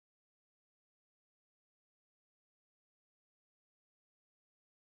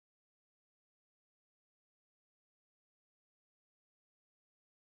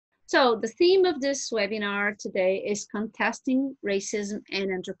So the theme of this webinar today is contesting racism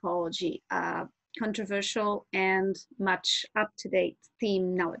and anthropology, a controversial and much up-to-date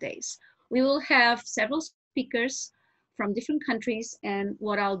theme nowadays. We will have several speakers from different countries, and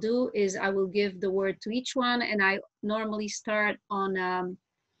what I'll do is I will give the word to each one, and I normally start on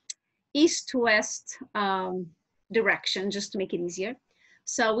east to west direction just to make it easier.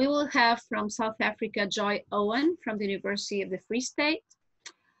 So we will have from South Africa, Joy Owen from the University of the Free State.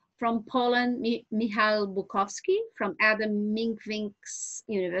 From Poland, Michal Buchowski from Adam Mickiewicz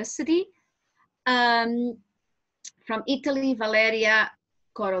University. From Italy, Valeria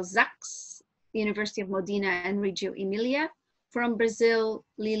Corossacz, University of Modena and Reggio, Emilia. From Brazil,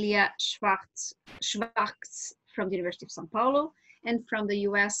 Lillian Schwarz from the University of São Paulo. And from the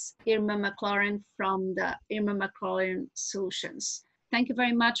US, Irma McClaurin from the Irma McClaurin Solutions. Thank you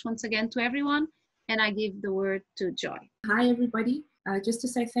very much once again to everyone. And I give the word to Joy. Hi, everybody. Just to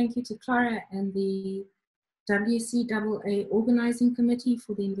say thank you to Clara and the WCAA Organizing Committee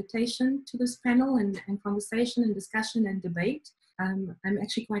for the invitation to this panel and conversation and discussion and debate. I'm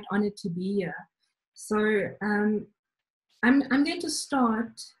actually quite honored to be here. So I'm going to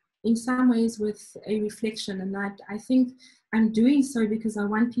start in some ways with a reflection, and I think I'm doing so because I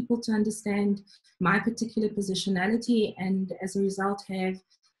want people to understand my particular positionality and as a result have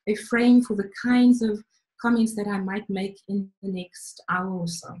a frame for the kinds of comments that I might make in the next hour or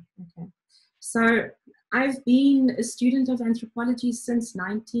so. Okay. So I've been a student of anthropology since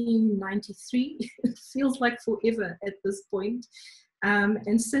 1993. It feels like forever at this point.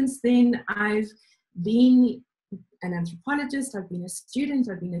 And since then, I've been an anthropologist, I've been a student,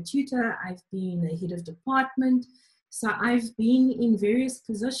 I've been a tutor, I've been a head of department. So I've been in various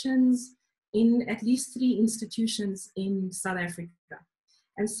positions in at least 3 institutions in South Africa.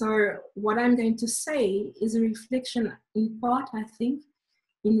 And so what I'm going to say is a reflection in part, I think,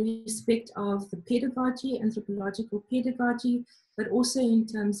 in respect of the pedagogy, anthropological pedagogy, but also in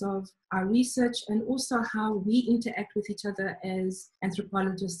terms of our research and also how we interact with each other as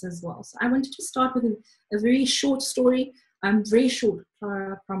anthropologists as well. So I wanted to start with a very short story, very short,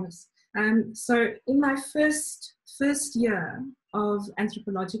 Clara, I promise. So in my first year of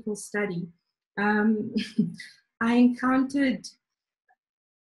anthropological study, I encountered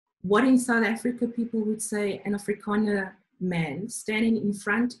what in South Africa people would say an Afrikaner man standing in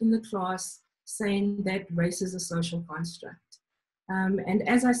front in the class saying that race is a social construct. And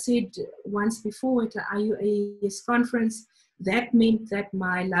as I said once before at the IUAS conference, that meant that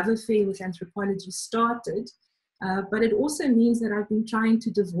my love affair with anthropology started, but it also means that I've been trying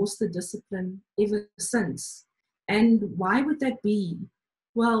to divorce the discipline ever since. And why would that be?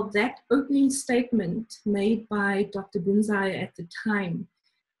 Well, that opening statement made by Dr. Bunzai at the time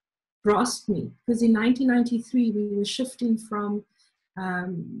grasped me, because in 1993 we were shifting from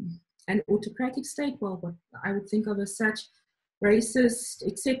an autocratic state, well, what I would think of as such, racist,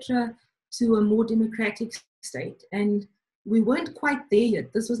 etc., to a more democratic state. And we weren't quite there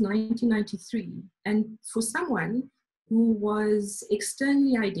yet. This was 1993. And for someone who was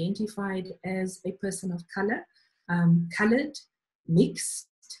externally identified as a person of color, colored, mixed,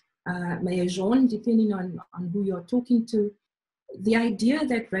 Mayajon, depending on who you're talking to, the idea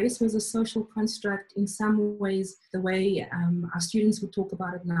that race was a social construct in some ways, the way our students would talk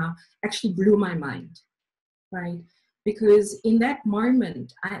about it now, actually blew my mind, right? Because in that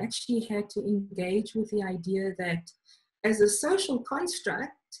moment, I actually had to engage with the idea that as a social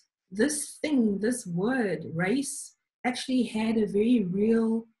construct, this thing, this word, race, actually had a very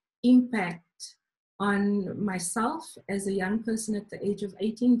real impact on myself as a young person at the age of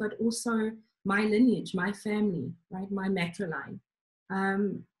 18, but also my lineage, my family, right, my matriline.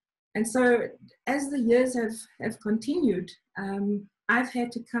 And so as the years have continued, I've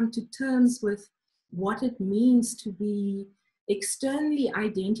had to come to terms with what it means to be externally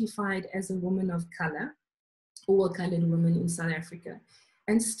identified as a woman of color or a colored woman in South Africa,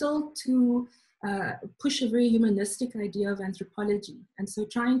 and still to push a very humanistic idea of anthropology. And so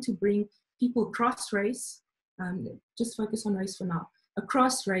trying to bring people across race, just focus on race for now,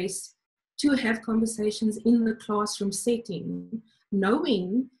 across race, to have conversations in the classroom setting,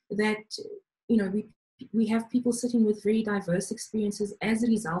 knowing that, you know, we have people sitting with very diverse experiences as a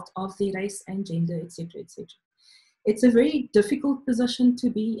result of their race and gender, etc., etc. It's a very difficult position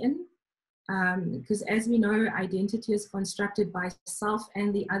to be in, because as we know, identity is constructed by self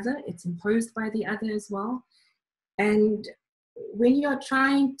and the other. It's imposed by the other as well. And when you're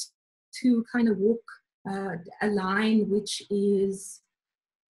trying to kind of walk a line which is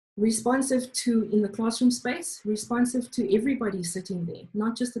responsive to, in the classroom space, responsive to everybody sitting there,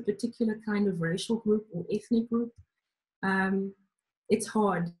 not just a particular kind of racial group or ethnic group, it's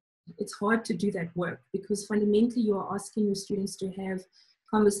hard. it's hard to do that work, because fundamentally you are asking your students to have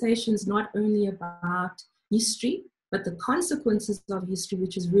conversations not only about history, but the consequences of history,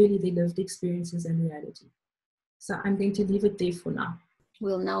 which is really their lived experiences and reality. So I'm going to leave it there for now.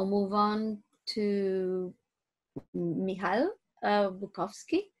 We'll now move on to Michal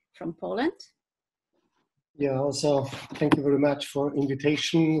Buchowski from Poland. Yeah, also thank you very much for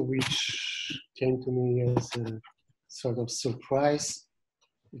invitation, which came to me as a sort of surprise,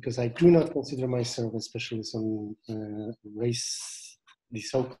 because I do not consider myself a specialist on race, the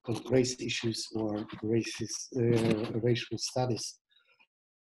so-called race issues or racial studies.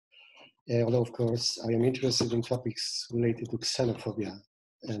 Although, of course, I am interested in topics related to xenophobia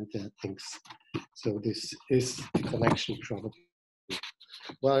and things. So this is the connection probably.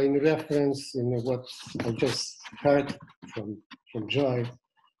 Well, in reference in what I just heard from Joy,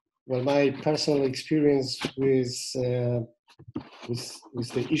 well, my personal experience with the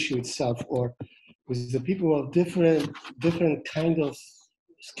issue itself, or with the people of different kind of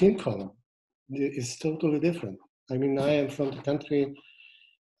skin color, is totally different. I mean, I am from the country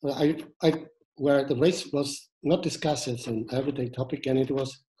where the race was not discussed as an everyday topic, and it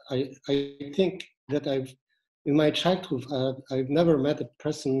was. I think that in my childhood, I've never met a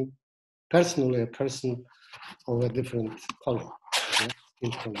person, personally, a person of a different color,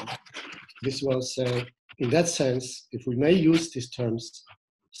 skin color. This was, in that sense, if we may use these terms,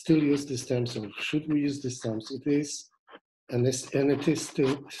 still use these terms, or should we use these terms? It is, and it is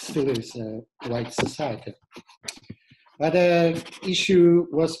still is a white society. But the issue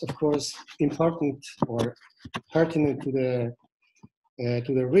was, of course, important or pertinent to the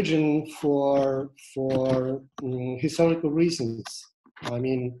region for historical reasons. I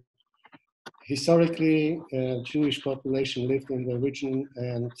mean, historically, Jewish population lived in the region,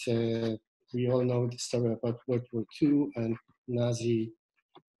 and we all know the story about World War II and Nazi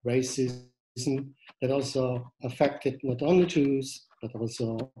racism that also affected not only Jews, but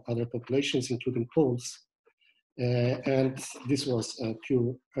also other populations, including Poles. And this was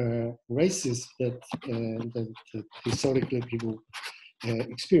pure racism that historically people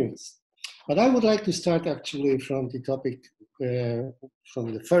experienced. But I would like to start actually from the topic,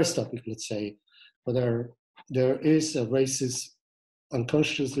 from the first topic, let's say, whether there is a racism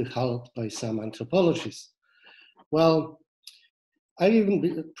unconsciously held by some anthropologists. Well, I've even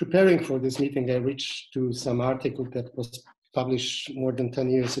been preparing for this meeting. I reached to some article that was published more than 10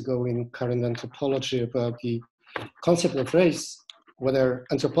 years ago in Current Anthropology about the concept of race, whether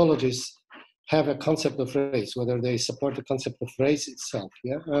anthropologists have a concept of race, whether they support the concept of race itself.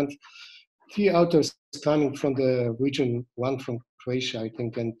 Yeah, and 3 authors coming from the region, 1 from Croatia, I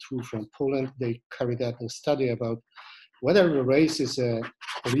think, and 2 from Poland, they carried out a study about whether race is a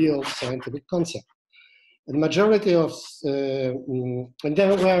real scientific concept. The majority of, and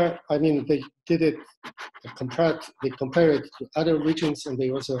there were, I mean, they did it, they compared it to other regions, and they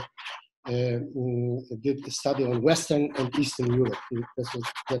also did the study on Western and Eastern Europe.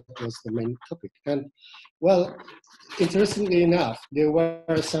 That was the main topic. And well, interestingly enough, there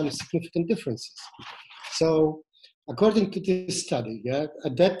were some significant differences. So according to this study, yeah,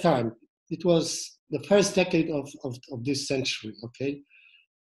 at that time, it was the first decade of this century, okay?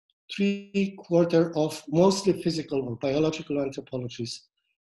 3/4 of mostly physical or biological anthropologists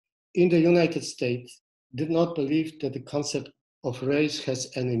in the United States did not believe that the concept of race has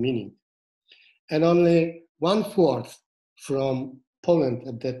any meaning. And only 1/4 from Poland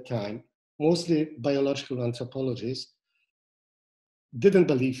at that time, mostly biological anthropologists, didn't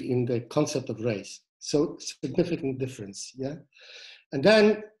believe in the concept of race. So significant difference, yeah? And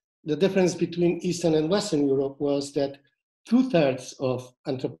then the difference between Eastern and Western Europe was that 2/3 of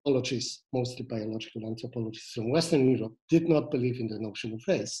anthropologists, mostly biological anthropologists from Western Europe, did not believe in the notion of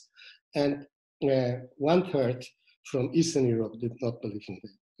race. And 1/3 from Eastern Europe did not believe in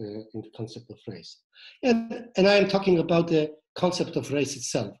the concept of race. And I am talking about the concept of race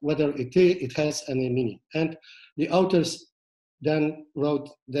itself, whether it has any meaning. And the authors then wrote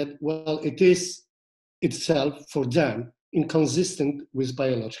that, well, it is itself, for them, inconsistent with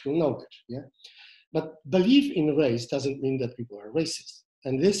biological knowledge. Yeah? But belief in race doesn't mean that people are racist.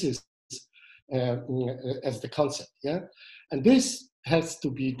 And this is as the concept. Yeah? And this has to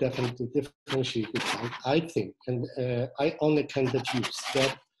be definitely differentiated, I think. And I only can deduce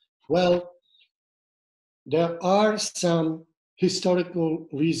that, well, there are some historical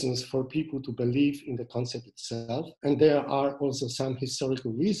reasons for people to believe in the concept itself, and there are also some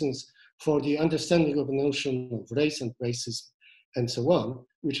historical reasons for the understanding of the notion of race and racism and so on,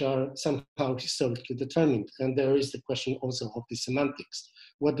 which are somehow historically determined. And there is the question also of the semantics.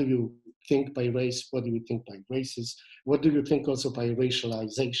 what do you think by race? What do you think by races? What do you think also by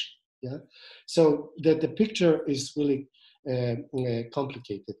racialization? Yeah. So the picture is really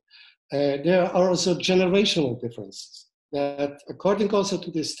complicated. There are also generational differences that, according also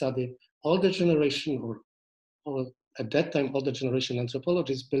to this study, older generation or at that time, older generation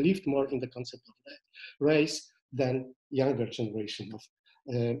anthropologists believed more in the concept of race than younger generation of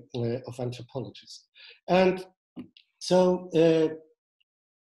anthropologists. And so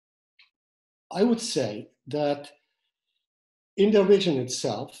I would say that in the region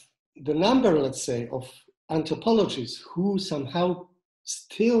itself, the number, let's say, of anthropologists who somehow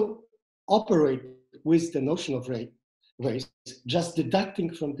still operate with the notion of race, just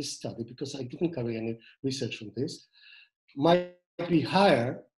deducting from this study, because I didn't carry any research on this, might be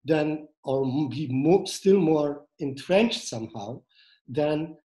higher than, or be still more entrenched somehow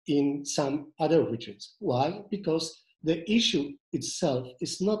than in some other regions. Why? Because the issue itself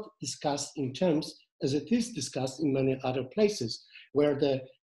is not discussed in terms as it is discussed in many other places, where the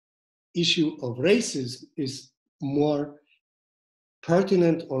issue of racism is more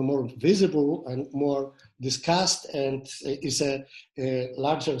pertinent or more visible and more discussed and is a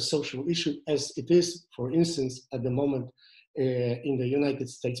larger social issue, as it is, for instance, at the moment in the United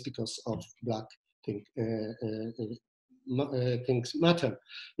States because of Black things matter.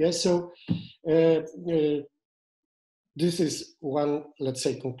 Yeah, so this is one, let's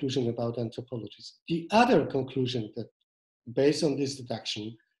say, conclusion about anthropologists. The other conclusion that, based on this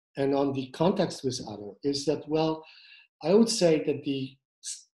deduction and on the context with other, is that, well, I would say that the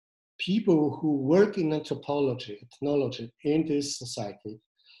people who work in anthropology, ethnology in this society,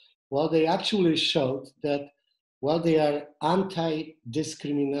 well, they actually showed that while they are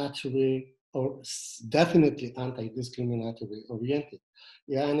anti-discriminatory or definitely anti-discriminatory oriented.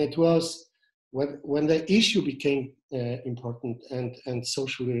 Yeah, and it was when the issue became important and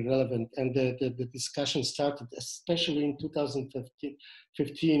socially relevant, and the discussion started, especially in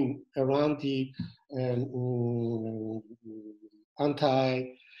 2015, around the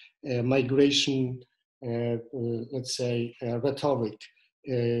anti-migration, let's say, rhetoric,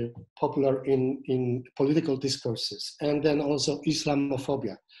 popular in political discourses, and then also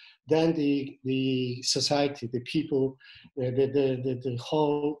Islamophobia. Then the society, the people, the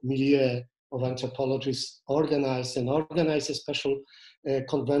whole milieu of anthropologists organized a special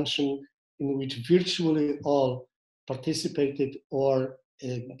convention in which virtually all participated or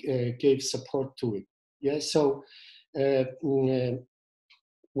gave support to it. Yeah, so when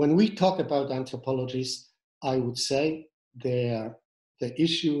we talk about anthropologists, I would say the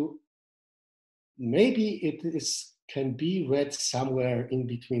issue, maybe it can be read somewhere in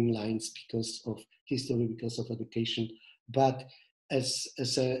between lines because of history, because of education, but as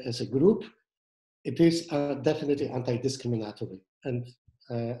a group, it is definitely anti-discriminatory. And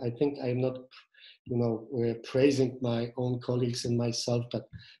I think I'm not, praising my own colleagues and myself, but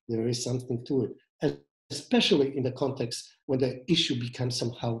there is something to it, especially in the context when the issue becomes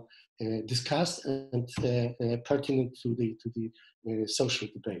somehow discussed and pertinent to the social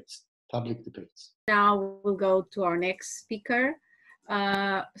debates, public debates. Now we'll go to our next speaker.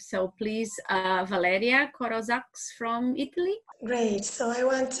 So please, Valeria Corossacz from Italy. Great. So I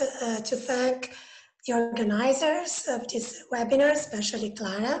want to thank the organizers of this webinar, especially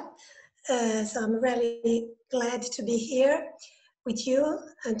Clara. So I'm really glad to be here with you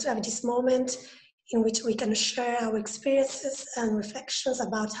and to have this moment in which we can share our experiences and reflections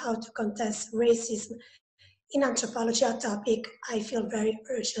about how to contest racism in anthropology, a topic I feel very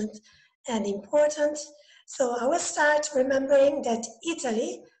urgent and important. So I will start remembering that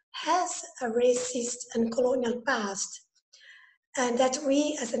Italy has a racist and colonial past, and that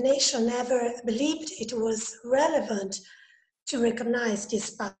we as a nation never believed it was relevant to recognize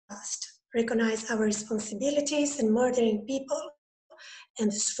this past, recognize our responsibilities in murdering people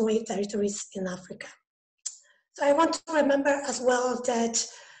and destroying territories in Africa. So I want to remember as well that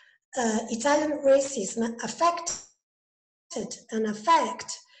Italian racism affected and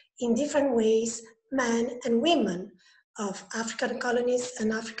affect in different ways men and women of African colonies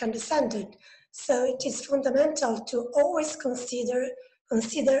and African descendant. So it is fundamental to always consider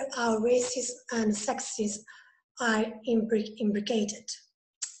how racism and sexism are imbricated.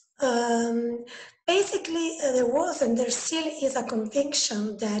 Basically, there was and there still is a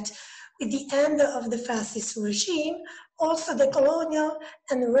conviction that with the end of the fascist regime, also the colonial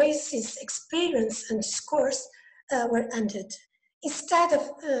and racist experience and discourse were ended. Instead of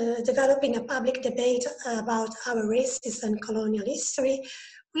developing a public debate about our racist and colonial history,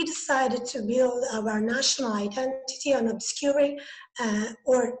 we decided to build our national identity on obscuring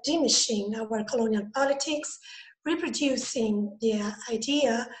or diminishing our colonial politics, reproducing the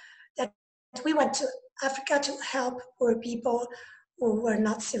idea that we went to Africa to help poor people who were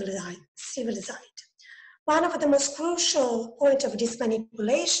not civilized. One of the most crucial points of this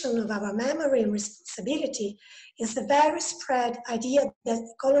manipulation of our memory and responsibility is the very spread idea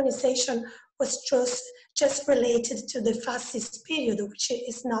that colonization was just related to the fascist period, which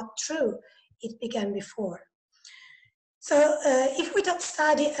is not true. It began before. So if we don't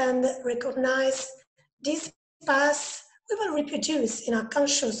study and recognize this past, we will reproduce in a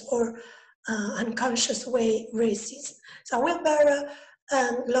conscious or unconscious way racism. So I will borrow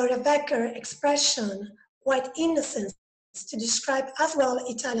Gloria Becker's expression, white innocence, to describe as well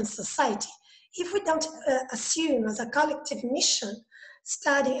Italian society. If we don't assume as a collective mission,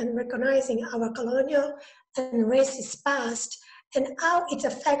 study and recognizing our colonial and racist past and how it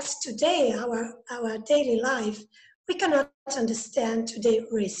affects today our daily life, we cannot understand today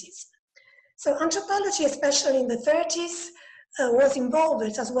racism. So anthropology, especially in the 30s, was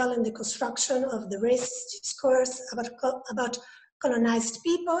involved as well in the construction of the racist discourse about colonized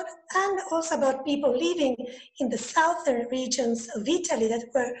people and also about people living in the southern regions of Italy that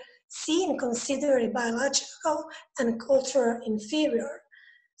were seen, considered biological and cultural inferior.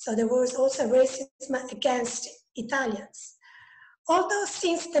 So there was also racism against Italians. Although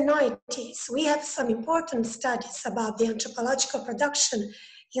since the 90s, we have some important studies about the anthropological production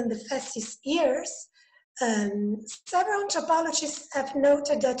in the fascist years, several anthropologists have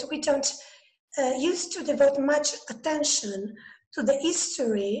noted that we don't used to devote much attention to the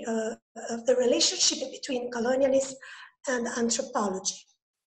history of the relationship between colonialism and anthropology.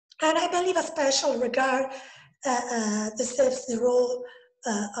 And I believe a special regard deserves the role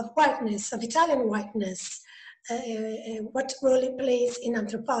of whiteness, of Italian whiteness, what role it plays in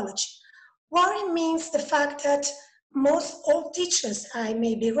anthropology. Worrying means the fact that most all teachers, I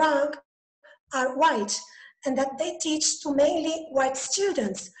may be wrong, are white, and that they teach to mainly white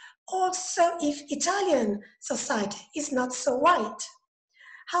students, also if Italian society is not so white.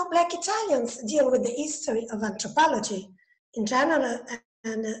 How Black Italians deal with the history of anthropology in general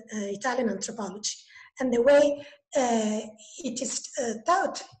and Italian anthropology, and the way it is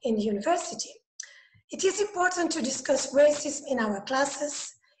taught in the university. It is important to discuss racism in our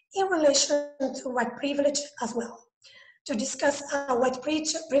classes in relation to white privilege as well, to discuss how white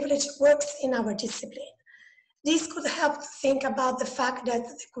privilege works in our discipline. This could help to think about the fact that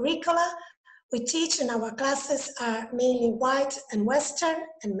the curricula we teach in our classes are mainly white and Western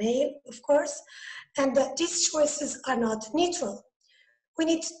and male, of course, and that these choices are not neutral. We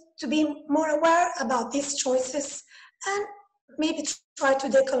need to be more aware about these choices and maybe try to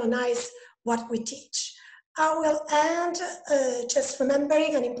decolonize what we teach. I will end just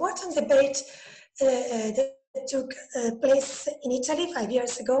remembering an important debate that took place in Italy 5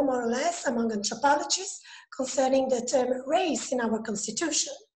 years ago, more or less, among anthropologists concerning the term race in our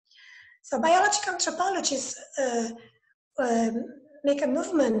constitution. So biological anthropologists make a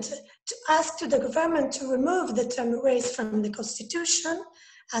movement to ask to the government to remove the term race from the constitution,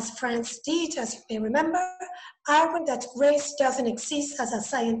 as France did, as you may remember, arguing that race doesn't exist as a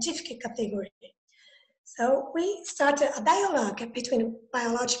scientific category. So we started a dialogue between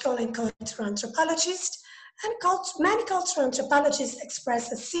biological and cultural anthropologists, and many cultural anthropologists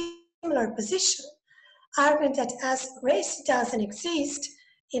express a similar position, arguing that as race doesn't exist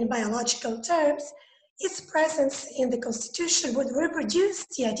in biological terms, its presence in the constitution would reproduce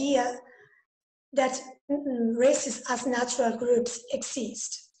the idea that races as natural groups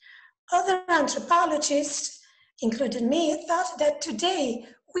exist. Other anthropologists, including me, thought that today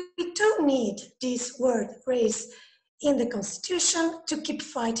we do need this word race in the constitution to keep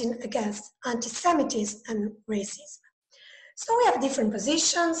fighting against anti-Semitism and racism. So we have different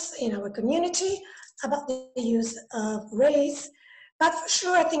positions in our community about the use of race, but for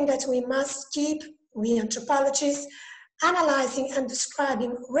sure I think that we must keep, we anthropologists, analyzing and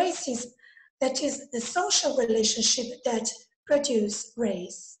describing racism, that is the social relationship that produce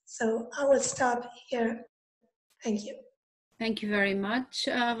race. So I will stop here. Thank you. Thank you very much,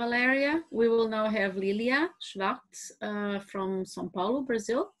 Valeria. We will now have Lillian Schwarz from São Paulo,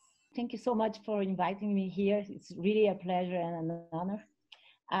 Brazil. Thank you so much for inviting me here. It's really a pleasure and an honor.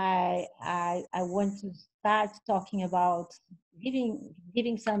 I want to start talking about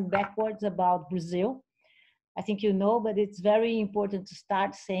giving some backwards about Brazil. I think you know, but it's very important to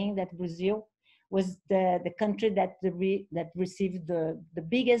start saying that Brazil was the country that received the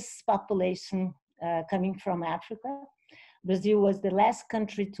biggest population coming from Africa. Brazil was the last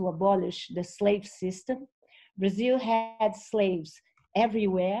country to abolish the slave system. Brazil had slaves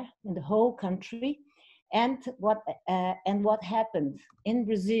everywhere in the whole country. And what happened in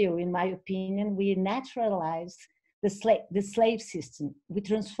Brazil, in my opinion, we naturalized the slave system. We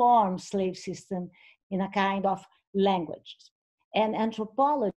transform slave system in a kind of language. And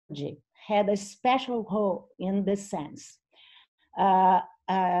anthropology had a special role in this sense. A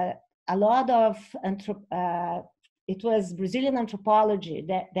lot of it was Brazilian anthropology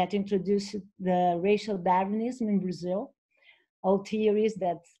that introduced the racial Darwinism in Brazil, all theories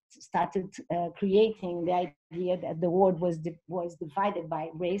that started creating the idea that the world was divided by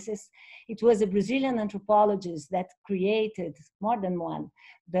races. It was a Brazilian anthropologist that created, more than one,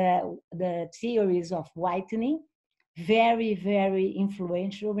 the theories of whitening, very, very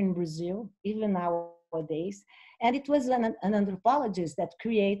influential in Brazil, even nowadays. And it was an anthropologist that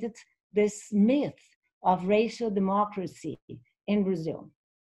created this myth of racial democracy in Brazil.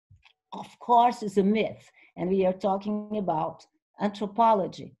 Of course, it's a myth, and we are talking about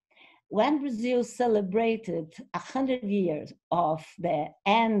anthropology. When Brazil celebrated 100 years of the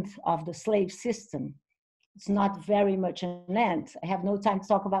end of the slave system, it's not very much an end. I have no time to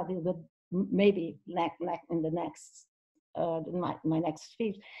talk about it, but maybe in the next, my next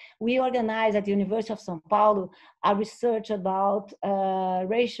speech. We organized at the University of São Paulo a research about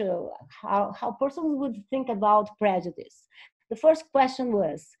racial, how persons would think about prejudice. The first question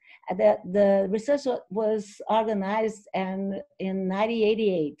was, the research was organized in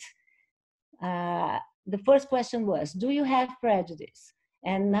 1988. The first question was, do you have prejudice?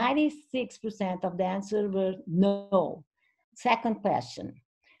 And 96% of the answers were no. Second question,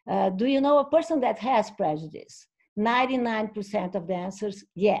 do you know a person that has prejudice? 99% of the answers,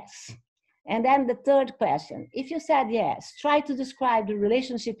 yes. And then the third question, if you said yes, try to describe the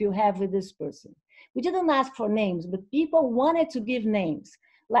relationship you have with this person. We didn't ask for names, but people wanted to give names,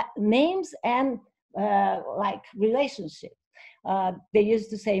 like names and like relationship. They used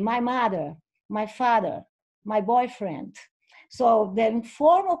to say, my mother, my father, my boyfriend. So the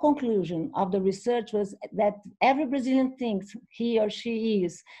informal conclusion of the research was that every Brazilian thinks he or she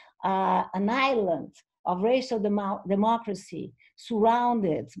is an island of racial democracy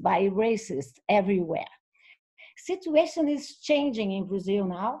surrounded by racists everywhere. Situation is changing in Brazil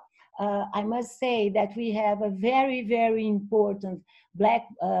now. I must say that we have a very, very important Black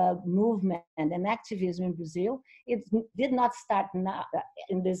movement and activism in Brazil. It did not start now,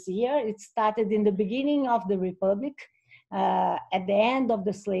 in this year. It started in the beginning of the Republic, at the end of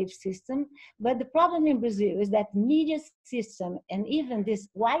the slave system. But the problem in Brazil is that media system and even this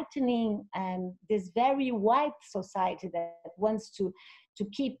whitening and this very white society that wants to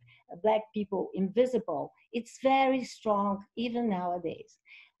keep Black people invisible, it's very strong even nowadays.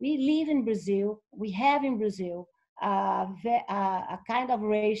 We live in Brazil, we have in Brazil a kind of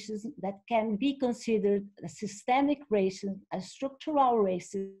racism that can be considered a systemic racism, a structural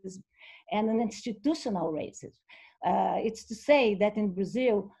racism, and an institutional racism. It's to say that in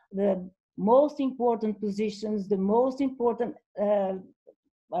Brazil, the most important positions, the most important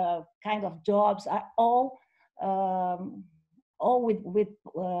kind of jobs are all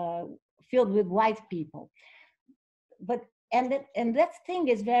filled with white people. But and that thing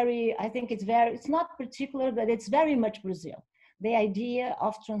is very, I think it's not particular, but it's very much Brazil. The idea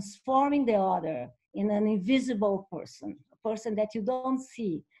of transforming the other in an invisible person, a person that you don't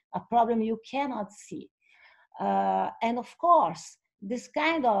see, a problem you cannot see. And of course, this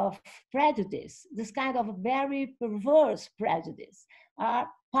kind of prejudice, this kind of very perverse prejudice are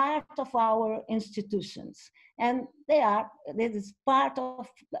part of our institutions. And this is part of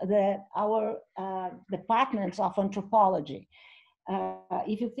our departments of anthropology.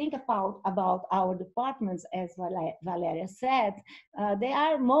 If you think about our departments, as Valeria said,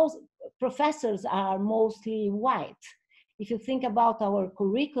 professors are mostly white. If you think about our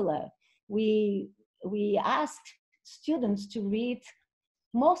curricula, we ask students to read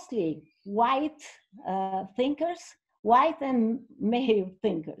mostly white thinkers, white and male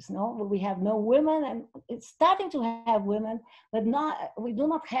thinkers. No, we have no women, and it's starting to have women, but we do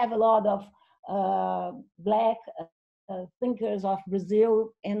not have a lot of Black thinkers of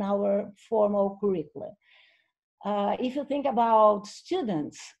Brazil in our formal curricula. If you think about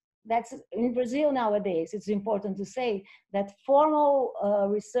students, that's in Brazil nowadays, it's important to say that formal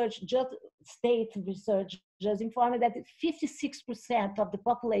research, state research, just informed that 56% of the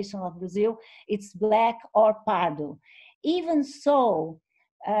population of Brazil is Black or Pardo. Even so,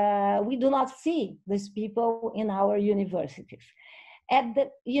 we do not see these people in our universities. At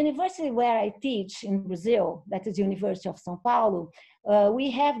the university where I teach in Brazil, that is University of São Paulo, we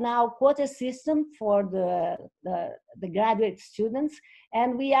have now quota system for the graduate students,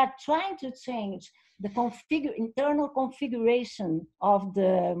 and we are trying to change the internal configuration of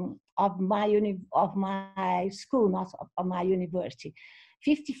my school, not of my university.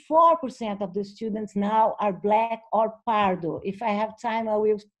 54% of the students now are Black or Pardo. If I have time, I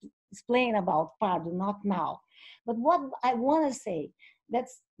will explain about Pardo, not now. But what I want to say, that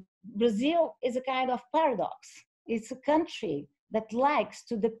Brazil is a kind of paradox. It's a country that likes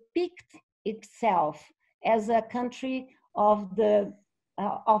to depict itself as a country of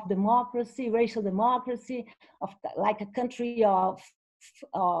democracy, racial democracy, of like a country of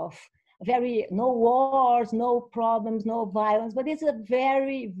very no wars, no problems, no violence. But it's a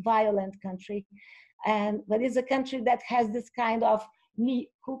very violent country, but it's a country that has this kind of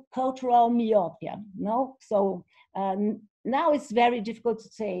cultural myopia. No, so now it's very difficult to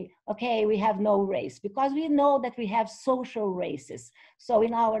say, okay, we have no race, because we know that we have social races. So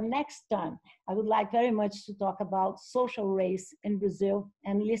in our next term, I would like very much to talk about social race in Brazil,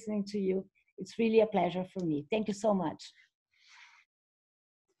 and listening to you, it's really a pleasure for me. Thank you so much.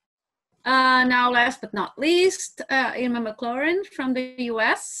 Now, last but not least, Irma McClaurin from the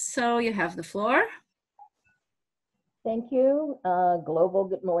US. So you have the floor. Thank you. Global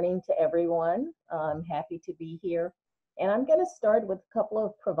good morning to everyone. I'm happy to be here. And I'm going to start with a couple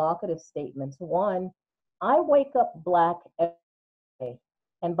of provocative statements. One, I wake up Black every day.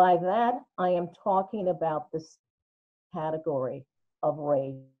 And by that, I am talking about this category of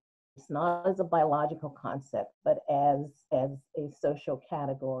race, not as a biological concept, but as a social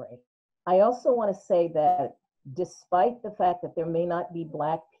category. I also want to say that despite the fact that there may not be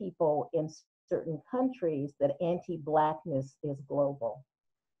Black people in certain countries, that anti-Blackness is global.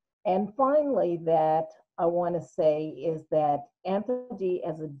 And finally, that I want to say is that anthropology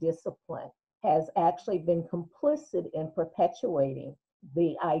as a discipline has actually been complicit in perpetuating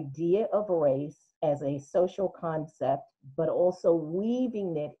the idea of race as a social concept, but also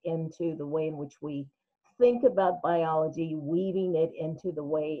weaving it into the way in which we think about biology, weaving it into the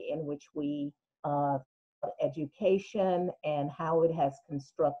way in which we education and how it has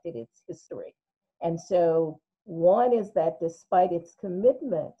constructed its history. And so one is that despite its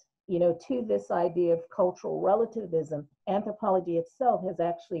commitment, to this idea of cultural relativism, anthropology itself has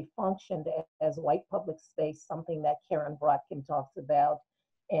actually functioned as white public space, something that Karen Brodkin talks about,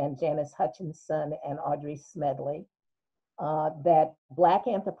 and Janice Hutchinson and Audrey Smedley, that Black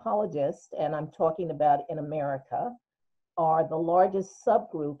anthropologists, and I'm talking about in America, are the largest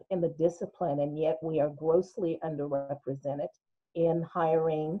subgroup in the discipline, and yet we are grossly underrepresented in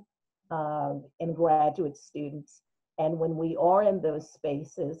hiring and graduate students. And when we are in those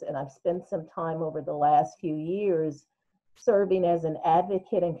spaces, and I've spent some time over the last few years serving as an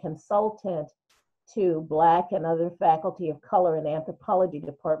advocate and consultant to Black and other faculty of color in anthropology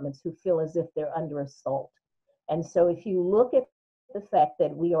departments who feel as if they're under assault. And so if you look at the fact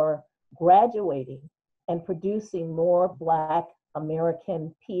that we are graduating and producing more Black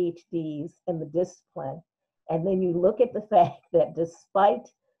American PhDs in the discipline, and then you look at the fact that despite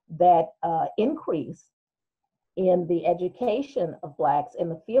that increase in the education of Blacks in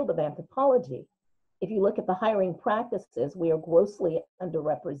the field of anthropology, if you look at the hiring practices, we are grossly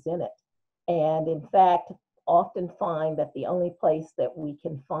underrepresented. And in fact, often find that the only place that we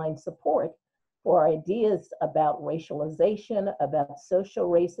can find support for ideas about racialization, about social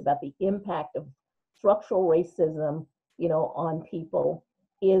race, about the impact of structural racism, on people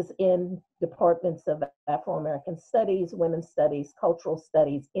is in departments of Afro-American studies, women's studies, cultural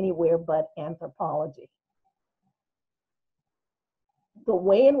studies, anywhere but anthropology. The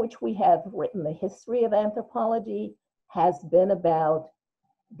way in which we have written the history of anthropology has been about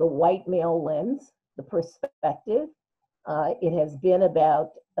the white male lens, the perspective. It has been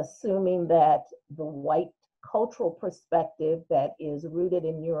about assuming that the white cultural perspective that is rooted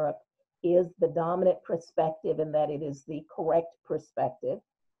in Europe is the dominant perspective and that it is the correct perspective.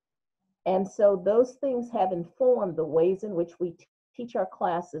 And so those things have informed the ways in which we teach our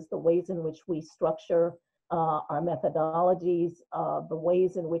classes, the ways in which we structure our methodologies, the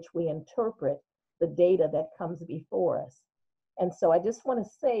ways in which we interpret the data that comes before us. And so I just want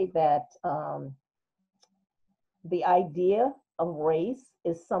to say that the idea of race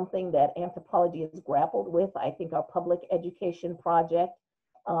is something that anthropology has grappled with. I think our public education project,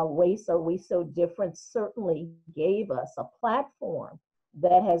 Race Are We So Different, certainly gave us a platform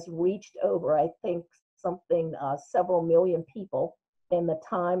that has reached over, I think, several million people in the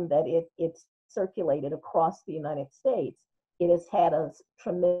time that it's circulated across the United States. It has had a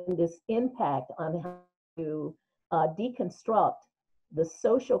tremendous impact on how to deconstruct the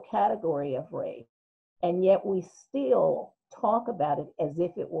social category of race, and yet we still talk about it as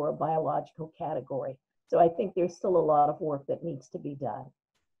if it were a biological category. So I think there's still a lot of work that needs to be done.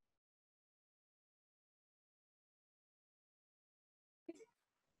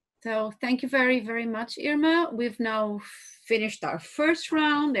 So thank you very, very much, Irma. We've now finished our first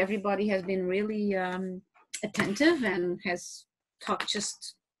round. Everybody has been really attentive and has talked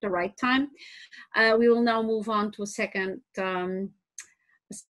just the right time. We will now move on to a second turn.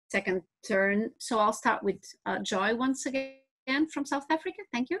 So I'll start with Joy once again from South Africa.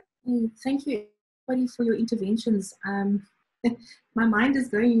 Thank you. Thank you, everybody, for your interventions. My mind is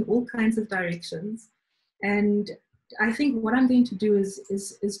going in all kinds of directions, and I think what I'm going to do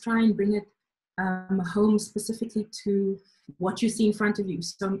is try and bring it home specifically to what you see in front of you.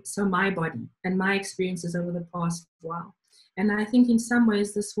 So my body and my experiences over the past while. And I think in some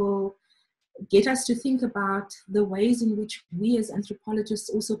ways this will get us to think about the ways in which we as anthropologists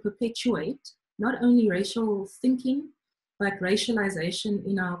also perpetuate not only racial thinking, but racialization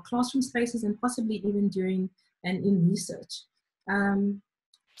in our classroom spaces and possibly even during and in research.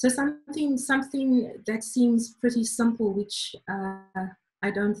 So something that seems pretty simple, which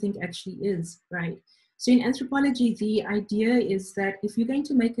I don't think actually is, right? So in anthropology, the idea is that if you're going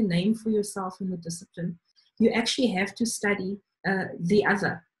to make a name for yourself in the discipline, you actually have to study the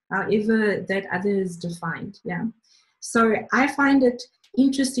other, however that other is defined, yeah? So I find it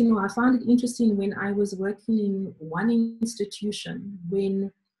interesting, or I found it interesting when I was working in one institution,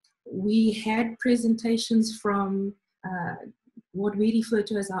 when we had presentations from what we refer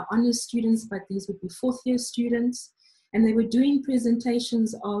to as our honors students, but these would be fourth year students, and they were doing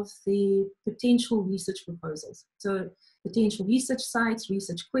presentations of the potential research proposals. So potential research sites,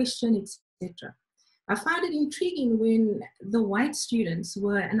 research question, etc. I found it intriguing when the white students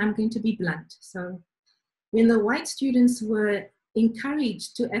were, and I'm going to be blunt, so when the white students were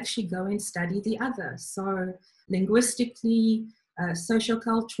encouraged to actually go and study the other, so linguistically,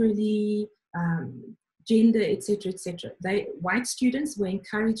 socioculturally, gender, etc., etc. White students were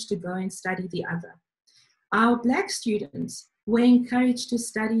encouraged to go and study the other. Our black students were encouraged to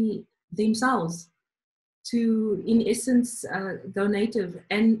study themselves, to, in essence, go native,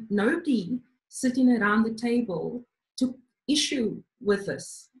 and nobody sitting around the table took issue with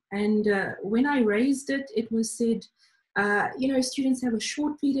this. And when I raised it, it was said, you know, students have a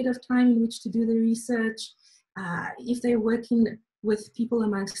short period of time in which to do the research. If they're working with people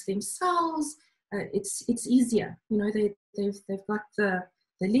amongst themselves, it's easier. You know, they've got the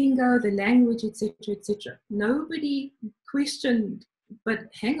lingo, the language, etc., etc. Nobody questioned, but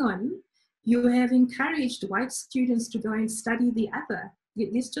hang on, you have encouraged white students to go and study the other.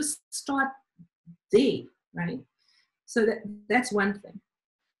 Let's just start there, right? So that's one thing.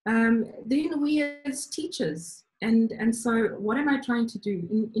 Then we as teachers, and so what am I trying to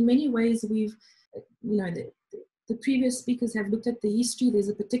do? In many ways, we've, you know, the previous speakers have looked at the history. There's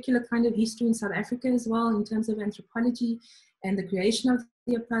a particular kind of history in South Africa as well in terms of anthropology and the creation of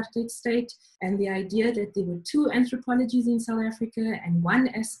the apartheid state, and the idea that there were two anthropologies in South Africa, and one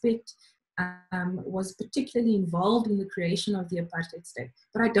aspect was particularly involved in the creation of the apartheid state.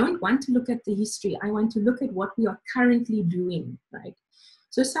 But I don't want to look at the history. I want to look at what we are currently doing, right?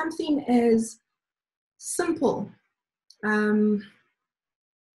 So something as simple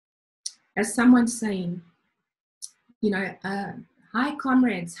as someone saying, you know, hi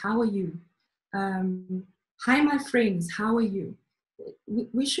comrades, how are you? Hi my friends, how are you?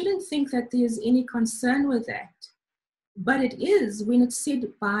 We shouldn't think that there's any concern with that, but it is when it's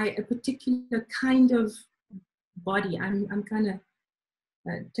said by a particular kind of body. I'm kind of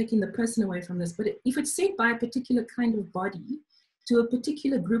taking the person away from this, but if it's said by a particular kind of body to a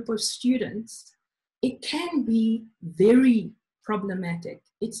particular group of students, it can be very problematic.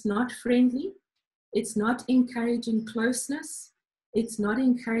 It's not friendly. It's not encouraging closeness. It's not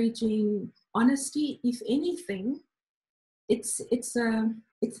encouraging honesty. If anything, it's a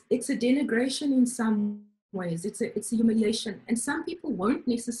denigration in some ways. It's a humiliation. And some people won't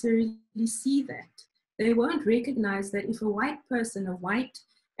necessarily see that. They won't recognize that if a white person, a white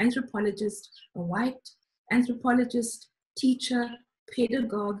anthropologist, teacher,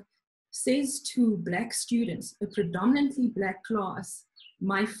 pedagogue, says to black students, a predominantly black class,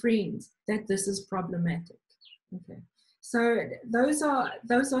 my friends, that this is problematic. Okay, so those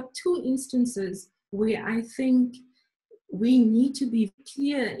are two instances where I think we need to be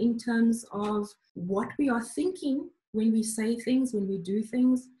clear in terms of what we are thinking when we say things, when we do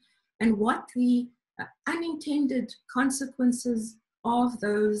things, and what the unintended consequences of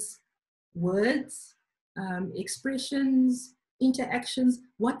those words, expressions, interactions,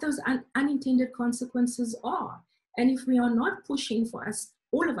 what those unintended consequences are. And if we are not pushing for us,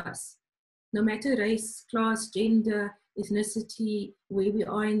 all of us, no matter race, class, gender, ethnicity, where we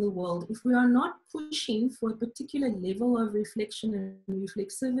are in the world, if we are not pushing for a particular level of reflection and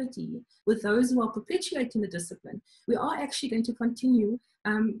reflexivity with those who are perpetuating the discipline, we are actually going to continue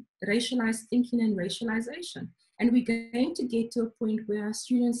racialized thinking and racialization. And we're going to get to a point where our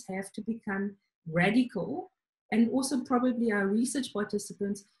students have to become radical, and also probably our research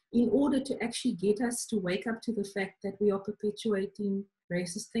participants, in order to actually get us to wake up to the fact that we are perpetuating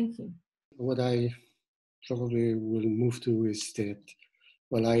racist thinking. What I probably will move to is that,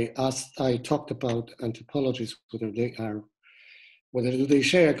 well, I talked about anthropologists, whether do they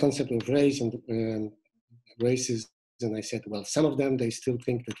share a concept of race and races, and I said, well, some of them, they still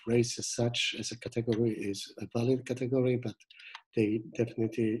think that race as such, as a category, is a valid category, but they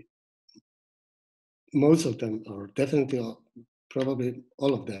definitely, most of them, or definitely, probably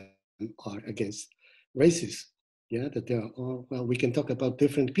all of them, are against racism. Yeah, that they are all, well, we can talk about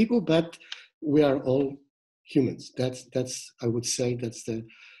different people, but we are all humans. That's I would say that's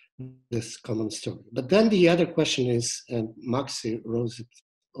this common story. But then the other question is, and Maxi wrote it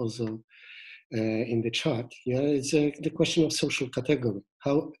also in the chart, yeah, it's the question of social category.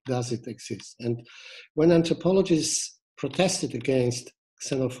 How does it exist? And when anthropologists protested against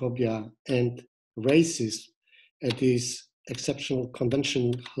xenophobia and racism at this exceptional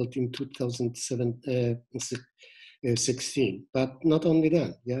convention held in 2016, but not only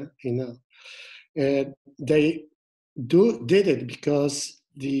that, yeah, they did it because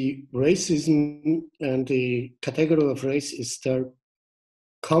the racism and the category of race is still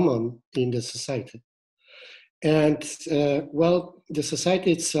common in the society. And well, the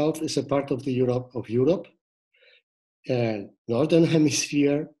society itself is a part of Europe, Northern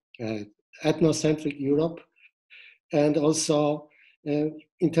Hemisphere, ethnocentric Europe, and also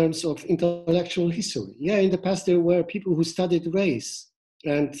in terms of intellectual history. Yeah, in the past there were people who studied race,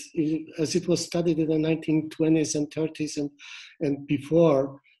 and as it was studied in the 1920s and 30s and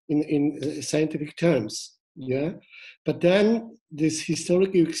before in scientific terms. Yeah, but then this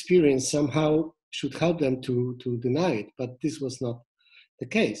historical experience somehow should help them to deny it, but this was not the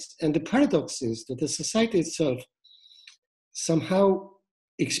case. And the paradox is that the society itself somehow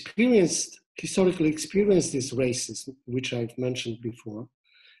historically experienced this racism, which I've mentioned before,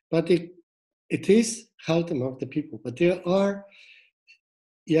 but it is held among the people. But there are,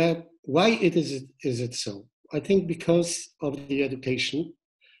 yeah, why is it so? I think because of the education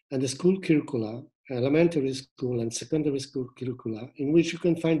and the school curricula, elementary school and secondary school curricula, in which you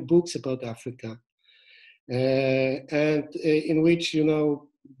can find books about Africa, and in which, you know,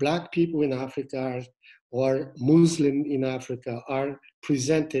 Black people in Africa or Muslim in Africa are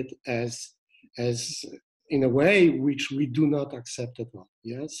presented as in a way which we do not accept at all.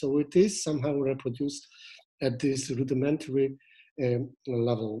 Yeah, so it is somehow reproduced at this rudimentary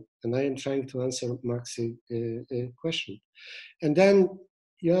level, and I am trying to answer Maxi's question. And then,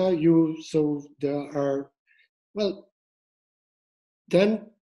 yeah, so there are, well, then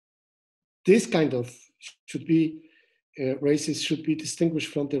this kind of should be races should be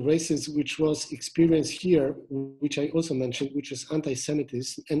distinguished from the races which was experienced here, which I also mentioned, which is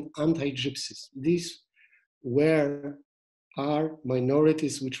anti-Semitism and anti-Gypsies. These are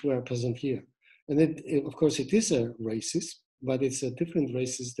minorities which were present here. And of course, it is a racist, but it's a different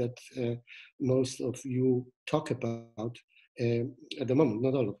racist that most of you talk about at the moment.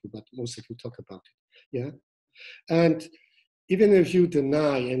 Not all of you, but most of you talk about it. Yeah, and even if you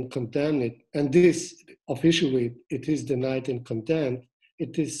deny and condemn it, and this officially it is denied and condemned,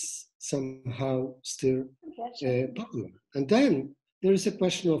 it is somehow still popular. And then there is a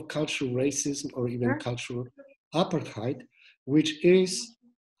question of cultural racism or even cultural apartheid, which is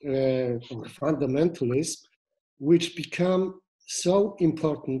or fundamentalism, which become so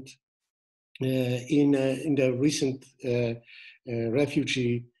important in the recent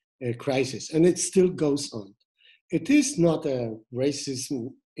refugee crisis, and it still goes on. It is not a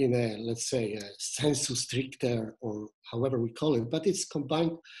racism in a, let's say, a sensu stricto, or however we call it, but it's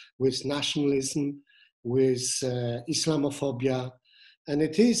combined with nationalism, with Islamophobia. And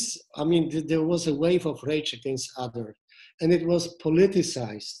it is, I mean, there was a wave of rage against others, and it was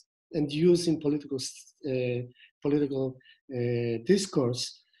politicized and used in political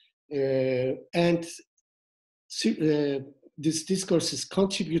discourse. And this discourse has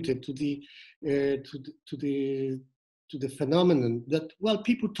contributed to the phenomenon that, well,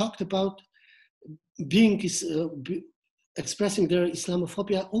 people talked about expressing their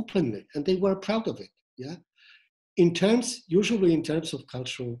Islamophobia openly, and they were proud of it. Yeah, usually in terms of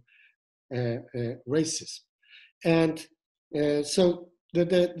cultural racism, and so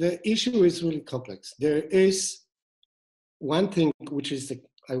the issue is really complex. There is one thing which is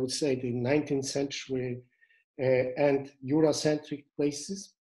I would say the 19th century and Eurocentric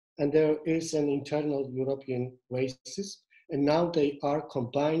racism, and there is an internal European racism, and now they are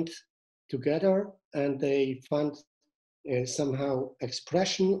combined together, and they find somehow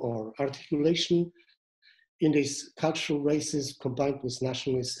expression or articulation in this cultural racism combined with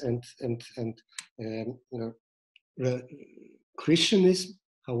nationalism and Christianism,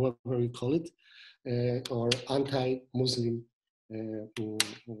 however you call it, or anti-Muslim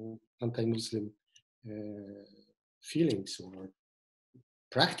feelings or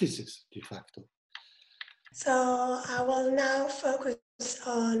practices de facto. So I will now focus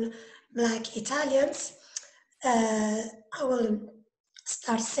on Black Italians. I will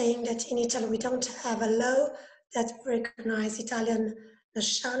start saying that in Italy we don't have a law that recognizes Italian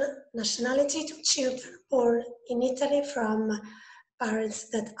nationality to children born in Italy from parents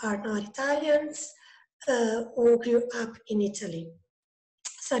that are not Italians or grew up in Italy.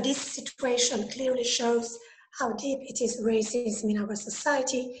 So this situation clearly shows how deep it is racism in our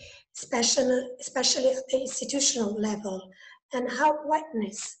society, especially at the institutional level, and how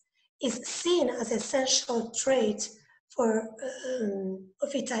whiteness is seen as an essential trait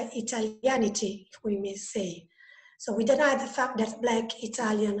of Italianity, if we may say. So we deny the fact that Black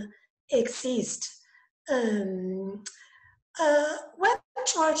Italian exist. When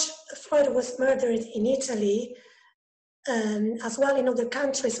George Floyd was murdered in Italy, as well in other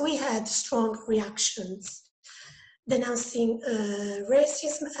countries, we had strong reactions denouncing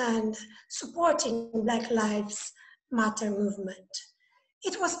racism and supporting Black Lives Matter movement.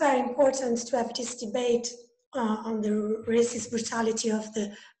 It was very important to have this debate on the racist brutality of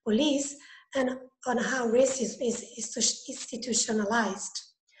the police and on how racism is institutionalized.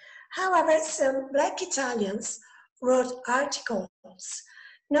 However, some Black Italians wrote articles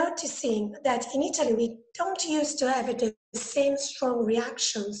noticing that in Italy we don't used to have the same strong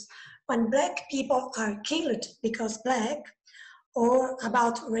reactions when Black people are killed because Black, or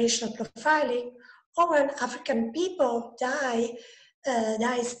about racial profiling, or when African people dies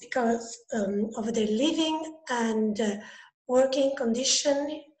because of their living and working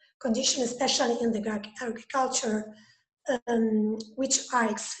condition, especially in the agriculture, which are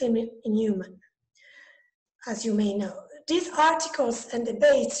extremely inhuman, as you may know. These articles and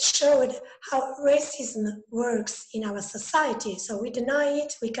debates showed how racism works in our society. So we deny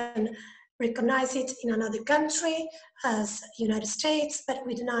it, we can recognize it in another country as United States, but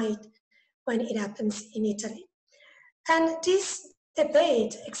we deny it when it happens in Italy. And this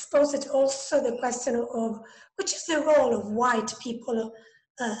debate exposed also the question of which is the role of white people,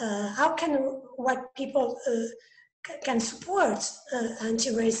 how can white people can support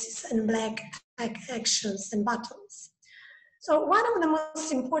anti-racist and Black actions and battles. So one of the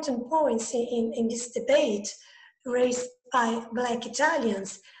most important points in this debate raised by Black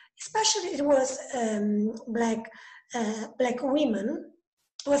Italians, especially it was Black women,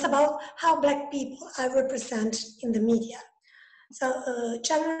 was about how Black people are represented in the media. So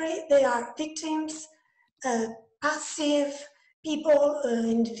generally they are victims, passive people,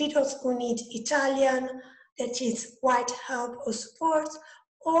 individuals who need Italian, that is white help or support,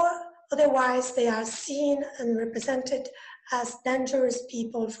 or otherwise they are seen and represented as dangerous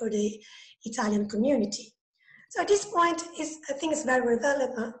people for the Italian community. So this point is, I think, is very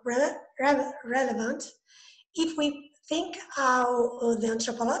relevant if we think how the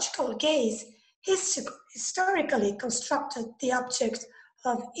anthropological gaze historically constructed the object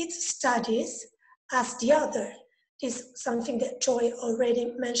of its studies as the other. This is something that Joy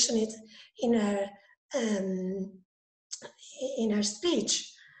already mentioned it in her speech.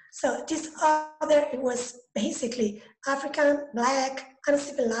 So this other, it was basically African, Black,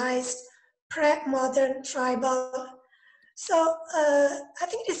 uncivilized, pre-modern, tribal. So I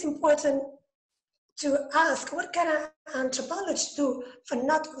think it's important to ask what can anthropology do for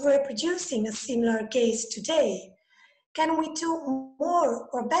not reproducing a similar gaze today? Can we do more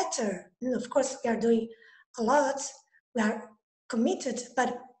or better? And of course, we are doing a lot. We are committed,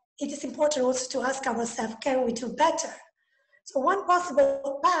 but it is important also to ask ourselves, can we do better? So one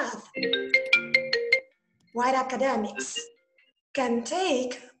possible path white academics can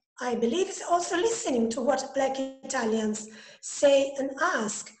take, I believe, is also listening to what Black Italians say and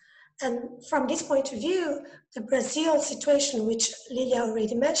ask. And from this point of view, the Brazil situation, which Lillian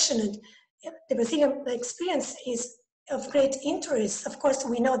already mentioned, the Brazilian experience is of great interest. Of course,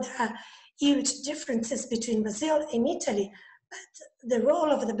 we know there are huge differences between Brazil and Italy, but the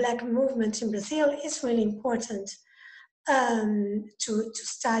role of the Black movement in Brazil is really important to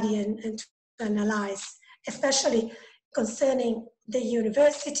study and to analyze, especially concerning the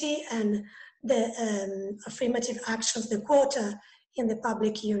university and the affirmative actions, the quota in the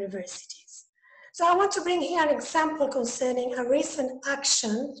public universities. So I want to bring here an example concerning a recent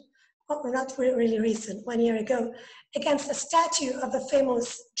action, well, not really recent, 1 year ago, against a statue of a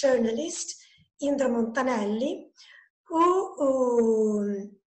famous journalist, Indro Montanelli, who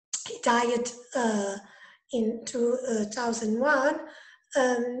he died in 2001,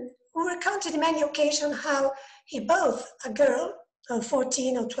 who recounted many occasions how he both a girl,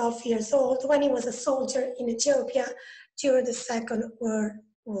 14 or 12 years old, when he was a soldier in Ethiopia during the Second World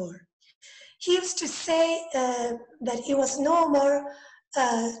War. He used to say that it was normal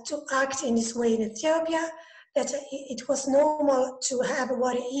to act in this way in Ethiopia, that it was normal to have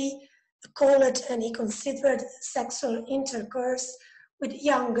what he called and he considered sexual intercourse with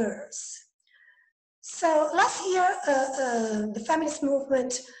young girls. So last year, the feminist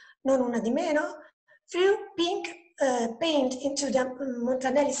movement, Non Una Di Meno, threw pink paint into the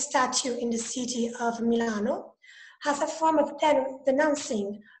Montanelli statue in the city of Milano as a form of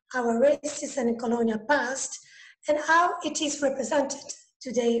denouncing our racist and colonial past and how it is represented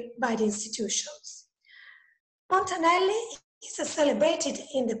today by the institutions. Montanelli is celebrated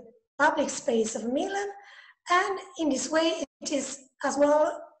in the public space of Milan, and in this way it is as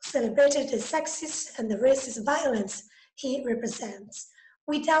well celebrated the sexist and the racist violence he represents,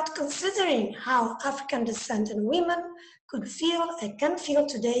 without considering how African descendant women could feel and can feel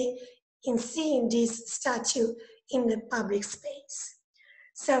today in seeing this statue in the public space.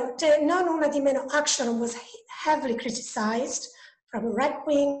 So the Non Una Di Meno action was heavily criticized from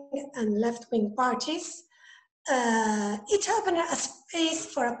right-wing and left-wing parties. It opened a space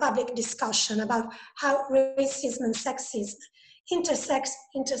for a public discussion about how racism and sexism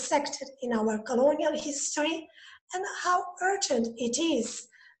intersected in our colonial history and how urgent it is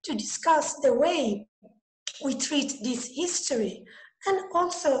to discuss the way we treat this history and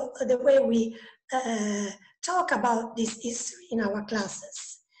also the way we talk about this history in our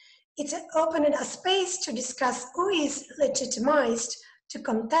classes. It opened a space to discuss who is legitimized to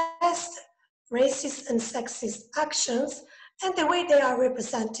contest racist and sexist actions and the way they are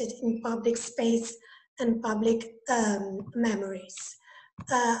represented in public space and public memories.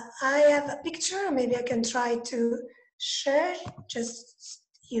 I have a picture, maybe I can try to share, just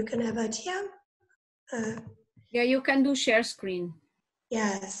you can have an idea. Yeah, you can do share screen.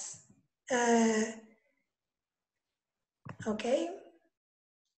 Yes. Okay.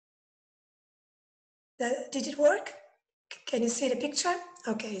 Did it work? Can you see the picture?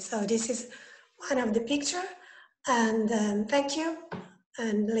 Okay, so this is one of the picture, and thank you.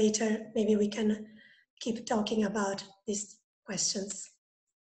 And later, maybe we can keep talking about these questions.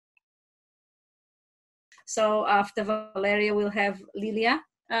 So after Valeria, we'll have Lillian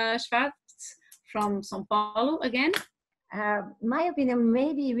Schwarz from São Paulo again. My opinion,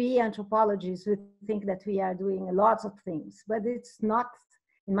 maybe we anthropologists would think that we are doing lots of things, but it's not,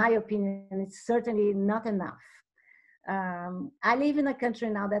 in my opinion, it's certainly not enough. I live in a country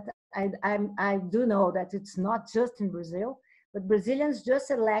now that I do know that it's not just in Brazil, but Brazilians just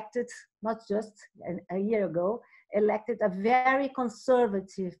elected, not just a year ago, elected a very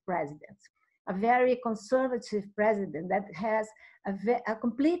conservative president. A very conservative president that has a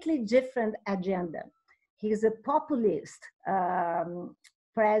completely different agenda. He's a populist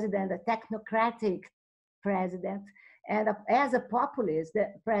president, a technocratic president, and as a populist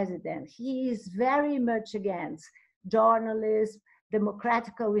president, he is very much against journalists,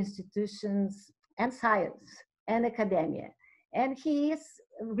 democratical institutions, and science, and academia. And he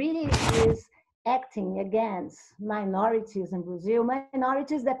really is acting against minorities in Brazil,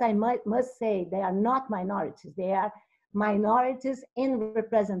 minorities that I must say, they are not minorities, they are minorities in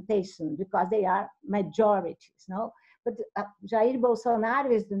representation because they are majorities, no? But Jair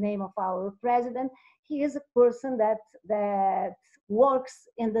Bolsonaro is the name of our president. He is a person that works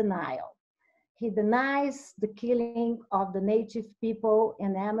in denial. He denies the killing of the native people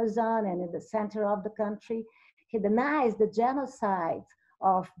in Amazon and in the center of the country. He denies the genocide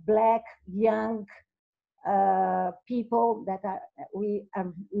of Black young people that we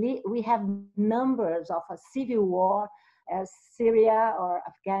have numbers of a civil war as Syria or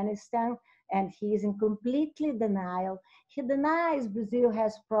Afghanistan, and he is in completely denial. He denies Brazil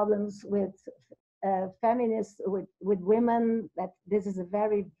has problems with feminists, with women, that this is a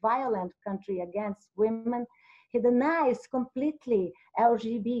very violent country against women. He denies completely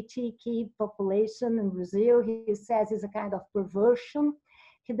LGBTQ population in Brazil. He says it's a kind of perversion.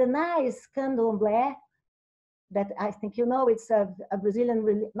 He denies candomblé, that I think you know it's a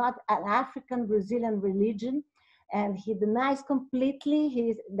Brazilian, not an African Brazilian religion, and he denies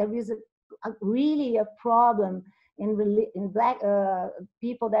completely. There is really a problem in Black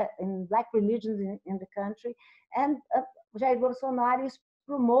people that in Black religions in the country, and Jair Bolsonaro is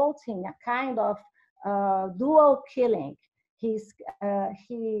promoting a kind of dual killing. He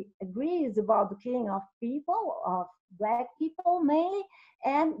agrees about the killing of people, of Black people mainly,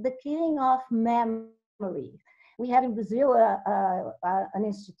 and the killing of memory. We have in Brazil an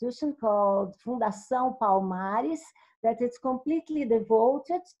institution called Fundação Palmares that is completely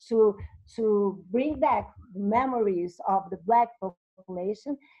devoted to bring back memories of the Black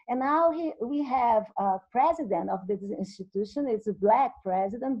population. And now we have a president of this institution. It's a Black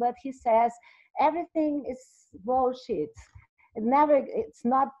president, but he says everything is bullshit. It's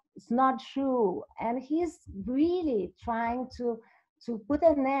not true. And he's really trying to put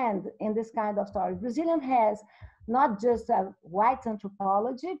an end in this kind of story. Brazilian has not just a white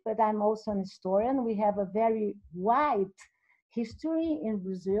anthropology, but I'm also an historian. We have a very white history in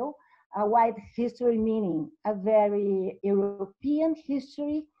Brazil. A white history meaning a very European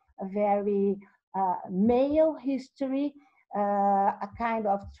history, a very male history, a kind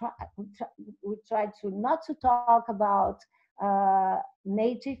of, we try to not to talk about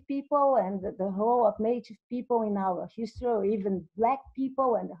native people and the role of native people in our history, or even Black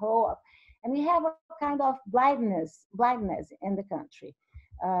people and the whole of, and we have a kind of blindness in the country.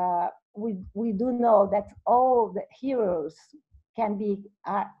 We do know that all the heroes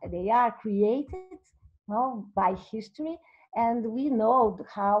they are created, by history, and we know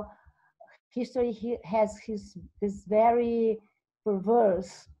how history has this very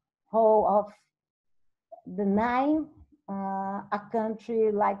perverse whole of denying a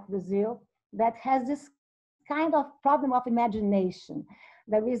country like Brazil that has this kind of problem of imagination.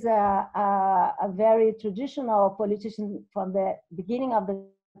 There is a very traditional politician from the beginning of the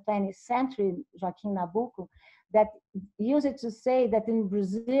 20th century, Joaquim Nabuco, that used it to say that in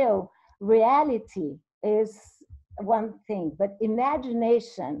Brazil, reality is one thing, but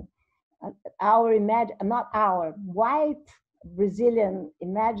imagination, not our white Brazilian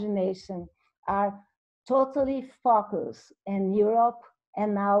imagination, are totally focused in Europe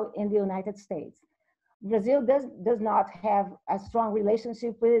and now in the United States. Brazil does not have a strong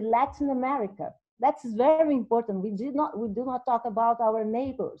relationship with Latin America. That's very important. We do not talk about our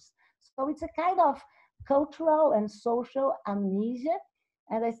neighbors. So it's a kind of cultural and social amnesia.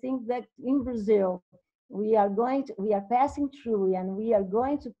 And I think that in Brazil, we are passing through, and we are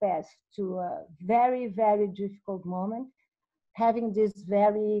going to pass to a very, very difficult moment, having this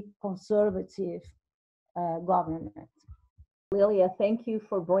very conservative government. Lilia, thank you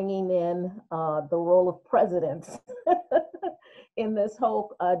for bringing in the role of presidents in this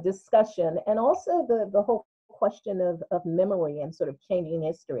whole discussion, and also the whole question of memory and sort of changing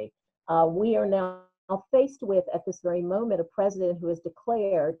history. We are now faced with, at this very moment, a president who has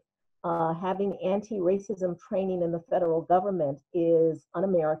declared having anti-racism training in the federal government is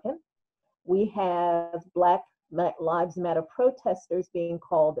un-American. We have Black Lives Matter protesters being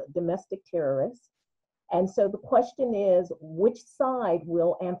called domestic terrorists. And so the question is, which side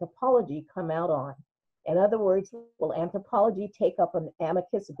will anthropology come out on? In other words, will anthropology take up an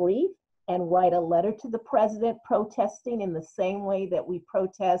amicus brief and write a letter to the president protesting in the same way that we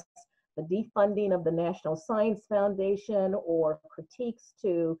protest the defunding of the National Science Foundation, or critiques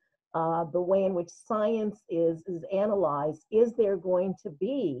to the way in which science is analyzed? Is there going to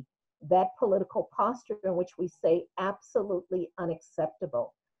be that political posture in which we say absolutely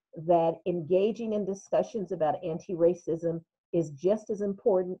unacceptable, that engaging in discussions about anti-racism is just as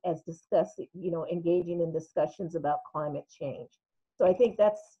important as engaging in discussions about climate change? So I think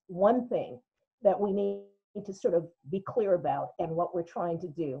that's one thing that we need to sort of be clear about and what we're trying to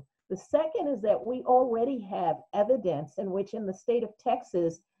do. The second is that we already have evidence in which, in the state of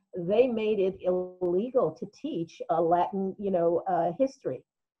Texas, they made it illegal to teach Latin, history.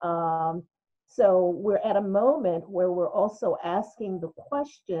 So we're at a moment where we're also asking the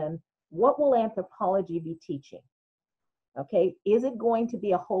question, what will anthropology be teaching? Okay, is it going to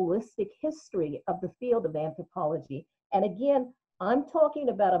be a holistic history of the field of anthropology? And again, I'm talking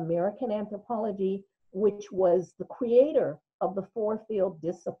about American anthropology, which was the creator of the four-field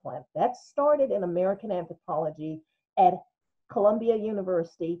discipline. That started in American anthropology at Columbia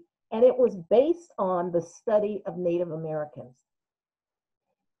University, and it was based on the study of Native Americans.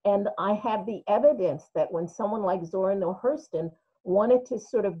 And I have the evidence that when someone like Zora Neale Hurston wanted to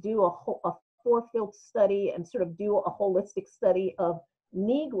sort of do a four-field study and sort of do a holistic study of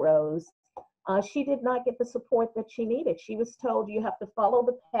Negroes, she did not get the support that she needed. She was told, you have to follow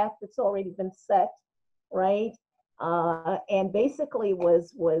the path that's already been set, right? And basically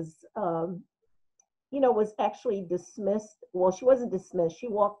was actually dismissed. Well, she wasn't dismissed, she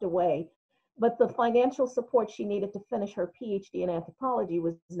walked away. But the financial support she needed to finish her PhD in anthropology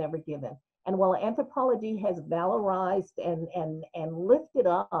was never given. And while anthropology has valorized and lifted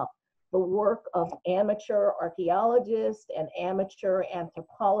up the work of amateur archaeologists and amateur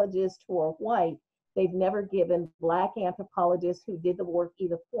anthropologists who are white, they've never given Black anthropologists who did the work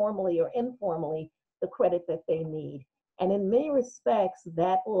either formally or informally the credit that they need. And in many respects,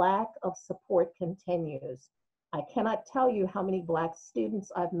 that lack of support continues. I cannot tell you how many Black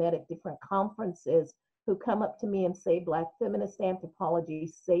students I've met at different conferences who come up to me and say, Black feminist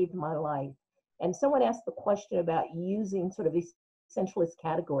anthropology saved my life. And someone asked the question about using sort of these essentialist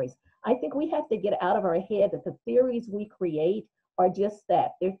categories. I think we have to get out of our head that the theories we create are just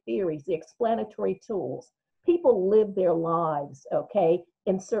that. They're theories, they're explanatory tools. People live their lives, okay,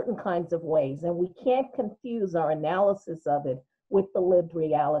 in certain kinds of ways, and we can't confuse our analysis of it with the lived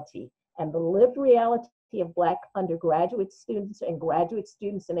reality. And the lived reality of Black undergraduate students and graduate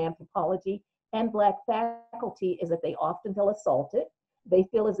students in anthropology and Black faculty is that they often feel assaulted. They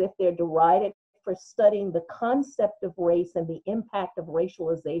feel as if they're derided for studying the concept of race and the impact of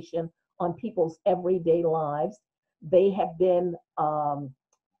racialization on people's everyday lives. They have been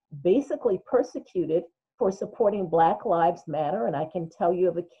basically persecuted for supporting Black Lives Matter. And I can tell you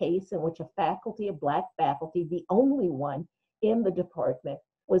of a case in which a faculty, a Black faculty, the only one in the department,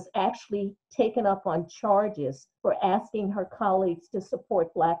 was actually taken up on charges for asking her colleagues to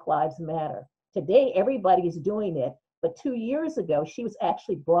support Black Lives Matter. Today, everybody's doing it. But 2 years ago, she was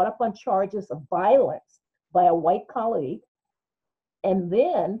actually brought up on charges of violence by a white colleague. And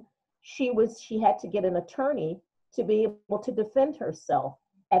then she had to get an attorney to be able to defend herself.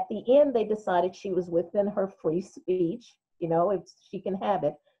 At the end, they decided she was within her free speech, you know, if she can have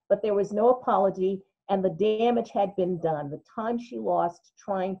it, but there was no apology and the damage had been done. The time she lost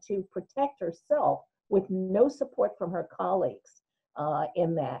trying to protect herself with no support from her colleagues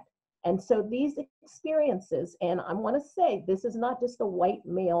in that. And so these experiences, and I want to say, this is not just a white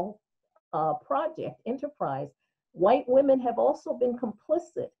male project, enterprise. White women have also been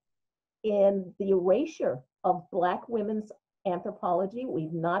complicit in the erasure of Black women's anthropology.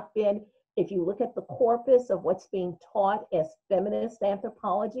 We've not been, if you look at the corpus of what's being taught as feminist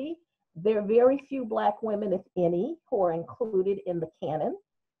anthropology, there are very few Black women, if any, who are included in the canon.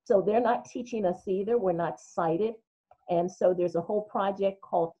 So they're not teaching us either. We're not cited. And so there's a whole project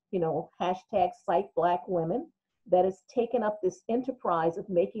called, you know, hashtag Cite Black Women that has taken up this enterprise of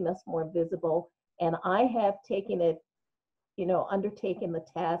making us more visible. And I have taken it, you know, undertaken the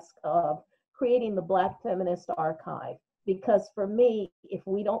task of creating the Black Feminist Archive. Because for me, if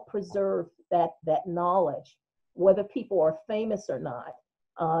we don't preserve that knowledge, whether people are famous or not,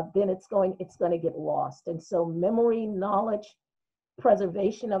 then it's going to get lost. And so memory, knowledge,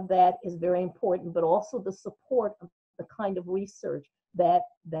 preservation of that is very important, but also the support of the kind of research that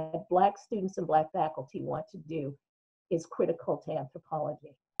Black students and Black faculty want to do is critical to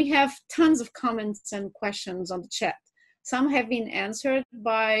anthropology. We have tons of comments and questions on the chat. Some have been answered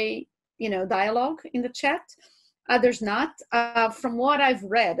by, you know, dialogue in the chat. Others not. From what I've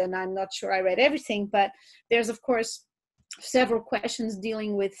read, and I'm not sure I read everything, but there's of course several questions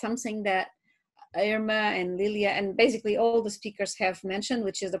dealing with something that Irma and Lillian and basically all the speakers have mentioned,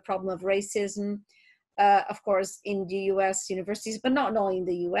 which is the problem of racism, of course, in the US universities, but not only in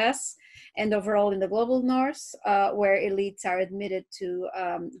the US and overall in the global north, where elites are admitted to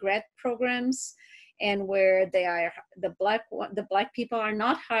grad programs and where they are, the black people are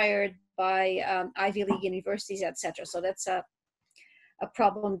not hired by Ivy League universities, etc. So that's a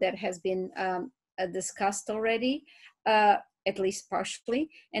problem that has been discussed already, at least partially.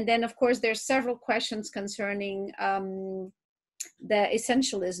 And then, of course, there's several questions concerning the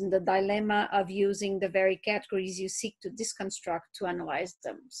essentialism, the dilemma of using the very categories you seek to deconstruct to analyze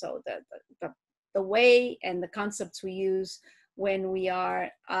them. So the way and the concepts we use when we are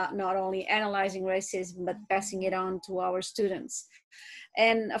not only analyzing racism, but passing it on to our students.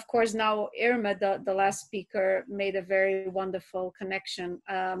 And of course, now Irma, the last speaker, made a very wonderful connection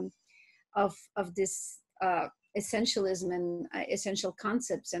of this essentialism and essential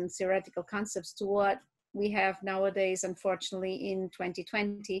concepts and theoretical concepts to what we have nowadays, unfortunately, in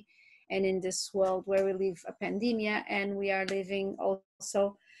 2020, and in this world where we live a pandemia, and we are living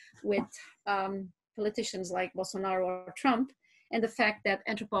also with politicians like Bolsonaro or Trump, and the fact that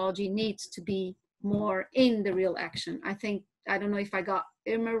anthropology needs to be more in the real action. I don't know if I got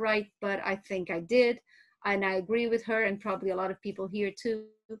Irma right, but I think I did. And I agree with her, and probably a lot of people here too,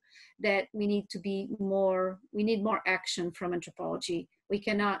 that we need more action from anthropology. We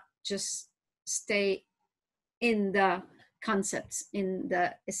cannot just stay in the concepts, in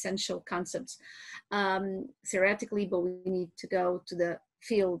the essential concepts theoretically, but we need to go to the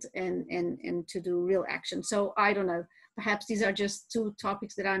field and to do real action. So I don't know, perhaps these are just two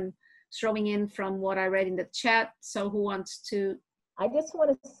topics that I'm throwing in from what I read in the chat. So who wants to? I just want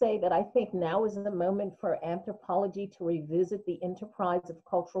to say that I think now is the moment for anthropology to revisit the enterprise of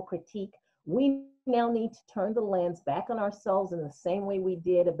cultural critique. We now need to turn the lens back on ourselves in the same way we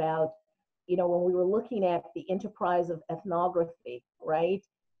did about you know, when we were looking at the enterprise of ethnography, right?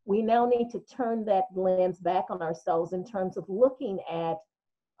 We now need to turn that lens back on ourselves in terms of looking at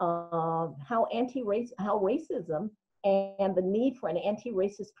how racism and the need for an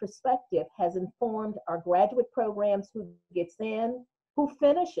anti-racist perspective has informed our graduate programs, who gets in, who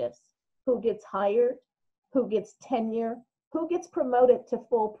finishes, who gets hired, who gets tenure, who gets promoted to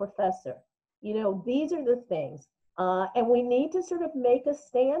full professor. You know, these are the things. And we need to sort of make a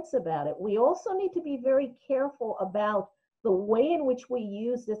stance about it. We also need to be very careful about the way in which we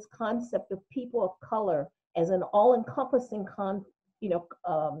use this concept of people of color as an all-encompassing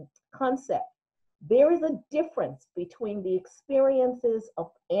concept. There is a difference between the experiences of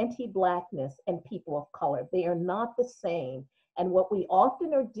anti-Blackness and people of color. They are not the same. And what we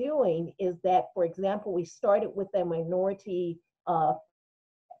often are doing is that, for example, we started with a minority,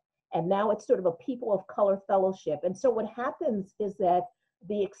 and now it's sort of a people of color fellowship. And so what happens is that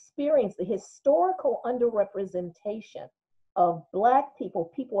the experience, the historical underrepresentation of Black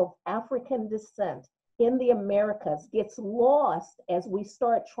people, people of African descent in the Americas gets lost as we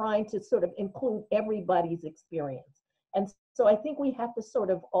start trying to sort of include everybody's experience. And so I think we have to sort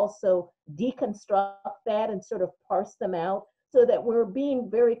of also deconstruct that and sort of parse them out so that we're being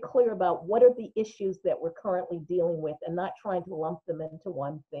very clear about what are the issues that we're currently dealing with and not trying to lump them into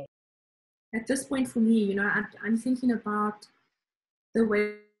one thing. At this point for me, you know, I'm thinking about the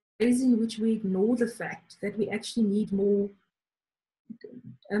ways in which we ignore the fact that we actually need more,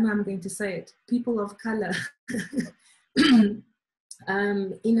 I'm going to say it, people of color in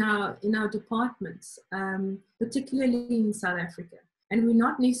our departments, particularly in South Africa. And we're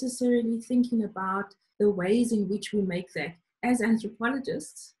not necessarily thinking about the ways in which we make that as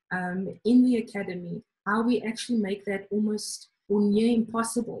anthropologists in the academy, how we actually make that almost or near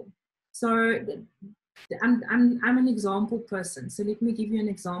impossible. So I'm an example person. So let me give you an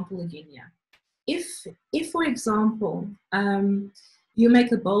example again here. If for example, you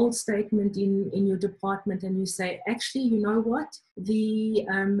make a bold statement in your department and you say, actually, you know what? The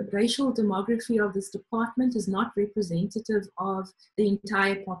racial demography of this department is not representative of the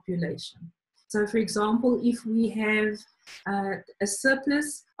entire population. So for example, if we have a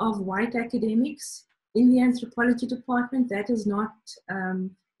surplus of white academics in the anthropology department, that is not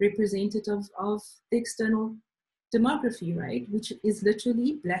representative of the external demography, right? Which is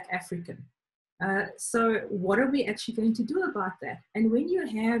literally Black African. So what are we actually going to do about that? And when you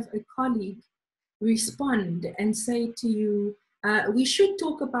have a colleague respond and say to you, we should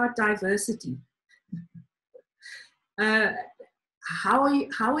talk about diversity, how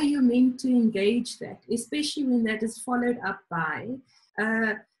are you meant to engage that, especially when that is followed up by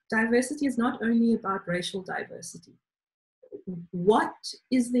diversity is not only about racial diversity. What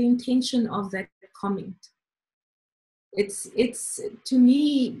is the intention of that comment? It's to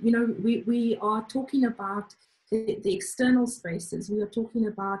me, you know, we are talking about the external spaces. We are talking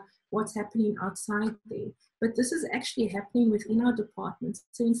about what's happening outside there. But this is actually happening within our departments.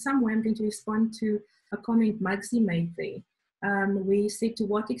 So in some way, I'm going to respond to a comment Muggsy made there. We said, to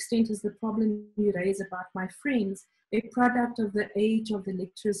what extent is the problem you raise about my friends a product of the age of the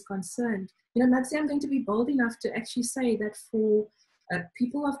lecturers concerned? You know, Muggsy, I'm going to be bold enough to actually say that for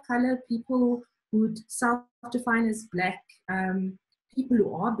people of color, people who would self-define as Black, people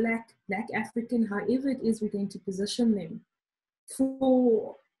who are Black African, however it is we're going to position them,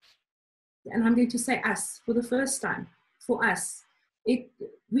 and I'm going to say us, for the first time, for us,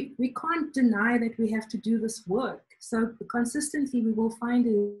 we can't deny that we have to do this work. So consistently we will find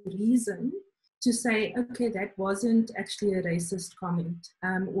a reason to say, okay, that wasn't actually a racist comment,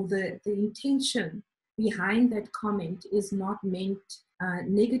 or the intention behind that comment is not meant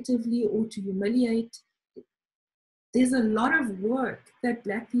negatively or to humiliate. There's a lot of work that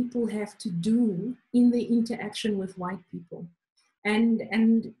Black people have to do in the interaction with white people.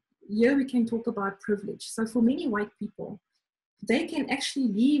 And here we can talk about privilege. So for many white people, they can actually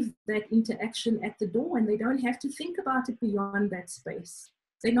leave that interaction at the door and they don't have to think about it beyond that space.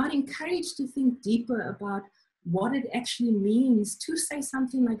 They're not encouraged to think deeper about what it actually means to say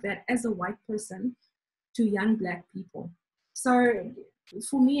something like that as a white person to young Black people. So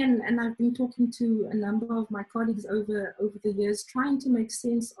for me, and I've been talking to a number of my colleagues over the years, trying to make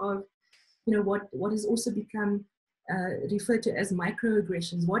sense of, you know, what has also become referred to as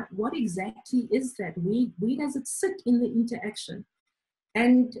microaggressions. What exactly is that? Where does it sit in the interaction?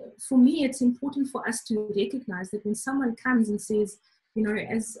 And for me, it's important for us to recognize that when someone comes and says, you know,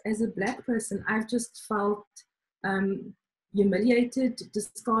 as a Black person, I've just felt humiliated,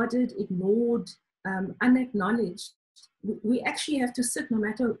 discarded, ignored, unacknowledged. We actually have to sit, no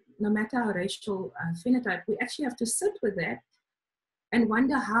matter our racial phenotype, we actually have to sit with that and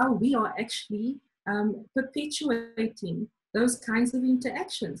wonder how we are actually perpetuating those kinds of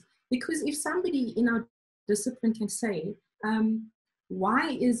interactions. Because if somebody in our discipline can say,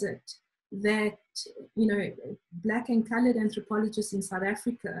 why is it that, you know, Black and colored anthropologists in South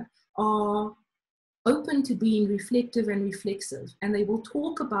Africa are open to being reflective and reflexive, and they will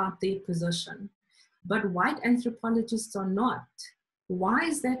talk about their position, but white anthropologists are not. Why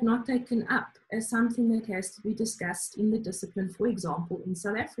is that not taken up as something that has to be discussed in the discipline, for example, in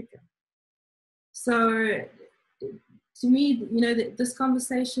South Africa? So to me, you know, this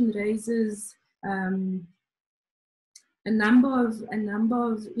conversation raises a number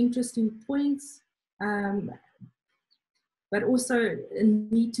of interesting points, but also a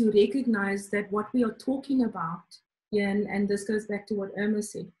need to recognize that what we are talking about, and this goes back to what Irma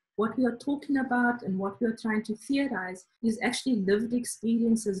said, what we are talking about and what we are trying to theorize is actually lived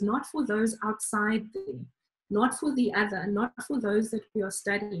experiences, not for those outside there, not for the other, not for those that we are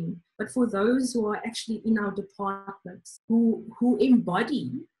studying, but for those who are actually in our departments, who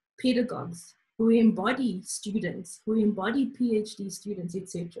embody pedagogues, who embody students, who embody PhD students,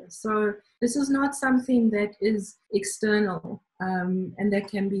 etc. So this is not something that is external and that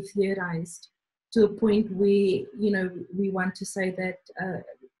can be theorized to a point where, you know, we want to say that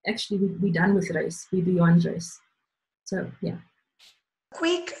actually we're done with race, we're beyond race. So yeah.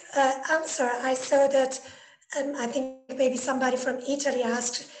 Quick answer. I saw that I think maybe somebody from Italy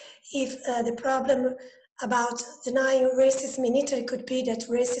asked if the problem about denying racism in Italy could be that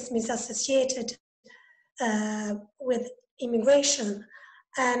racism is associated with immigration.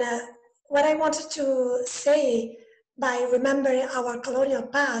 And what I wanted to say by remembering our colonial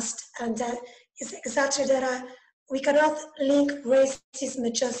past, and is exactly that we cannot link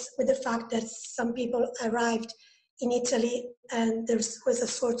racism just with the fact that some people arrived in Italy and there was a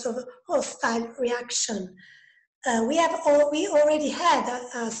sort of hostile reaction. We already had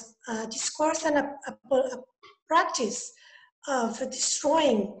a discourse and a practice of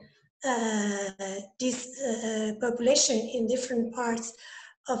destroying this population in different parts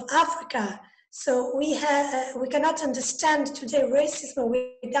of Africa. So we cannot understand today racism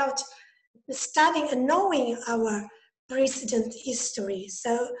without studying and knowing our precedent history.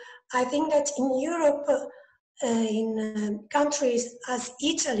 So I think that in Europe, in countries as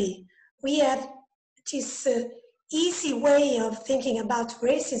Italy, we have this easy way of thinking about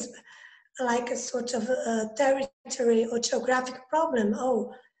racism like a sort of territory or geographic problem.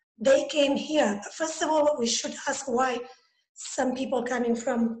 Oh, they came here. But first of all, we should ask why some people coming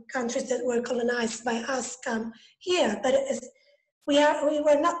from countries that were colonized by us come here. But we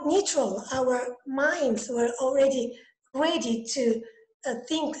were not neutral. Our minds were already ready to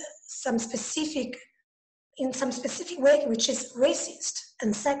think in some specific way, which is racist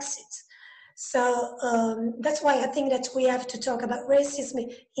and sexist. So that's why I think that we have to talk about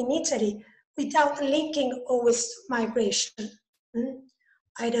racism in Italy without linking always to migration.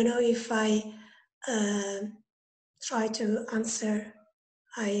 I don't know if I try to answer,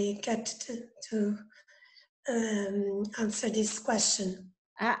 I get to answer this question.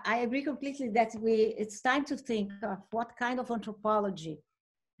 I agree completely that it's time to think of what kind of anthropology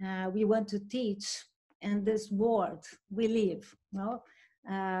we want to teach in this world we live, no?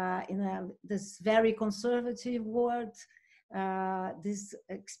 In this very conservative world, this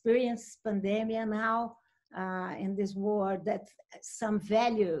experience pandemic now, in this world that some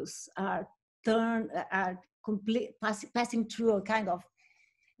values are passing through a kind of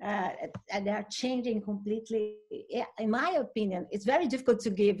and they are changing completely. In my opinion, it's very difficult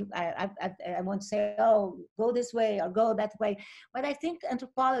to give. I won't say, oh, go this way or go that way. But I think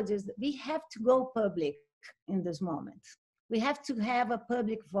anthropologists, we have to go public in this moment. We have to have a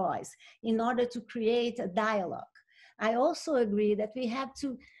public voice in order to create a dialogue. I also agree that we have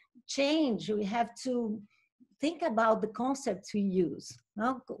to change. We have to think about the concepts we use.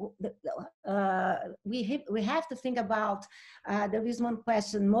 No? We have to think about, there is one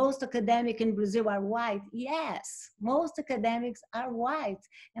question, most academics in Brazil are white. Yes, most academics are white.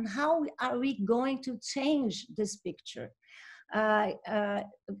 And how are we going to change this picture?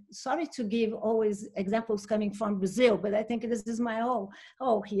 Sorry to give always examples coming from Brazil, but I think this is my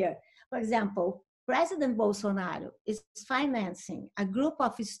whole here. For example, President Bolsonaro is financing a group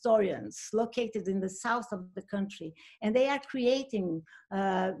of historians located in the south of the country, and they are creating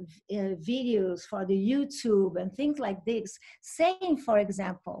videos for the YouTube and things like this, saying, for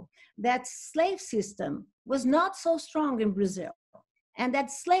example, that slave system was not so strong in Brazil, and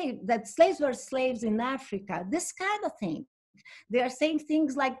that slaves were slaves in Africa, this kind of thing. They are saying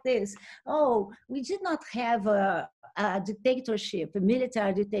things like this: oh, we did not have a dictatorship, a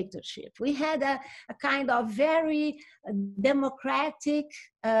military dictatorship. We had a kind of very democratic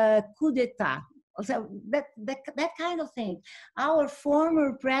coup d'etat. So that kind of thing. Our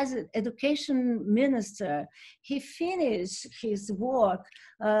former education minister, he finished his work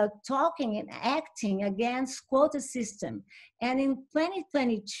talking and acting against quota system. And in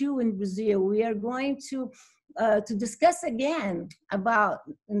 2022 in Brazil, we are going to discuss again about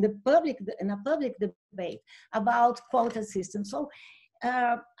in a public debate about quota system. So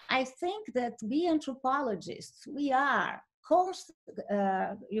I think that we anthropologists, we are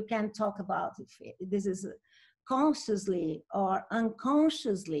you can talk about if this is consciously or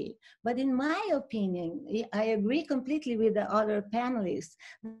unconsciously, but in my opinion, I agree completely with the other panelists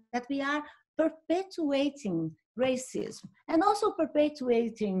that we are perpetuating racism and also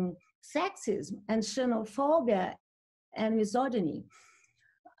perpetuating sexism and xenophobia and misogyny.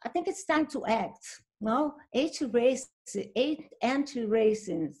 I think it's time to act. No, anti-racism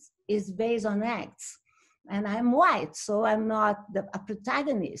is based on acts. And I'm white, so I'm not a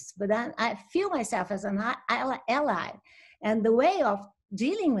protagonist, but I feel myself as an ally. And the way of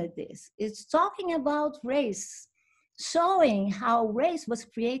dealing with this is talking about race, showing how race was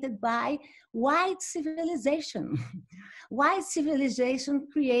created by white civilization. White civilization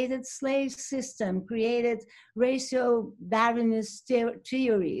created slave system, created racial Darwinist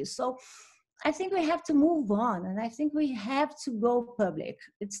theories. So I think we have to move on, and I think we have to go public.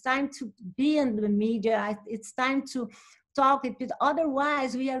 It's time to be in the media. It's time to talk it, but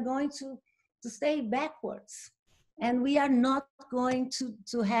otherwise we are going to stay backwards. And we are not going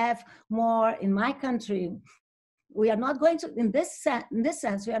to have more in my country. We are not going to, in this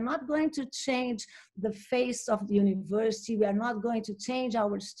sense, we are not going to change the face of the university. We are not going to change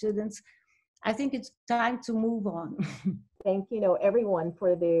our students. I think it's time to move on. Thank everyone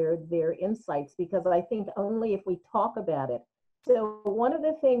for their insights, because I think only if we talk about it. So one of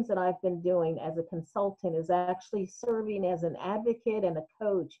the things that I've been doing as a consultant is actually serving as an advocate and a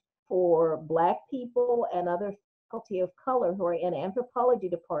coach for Black people and other faculty of color who are in anthropology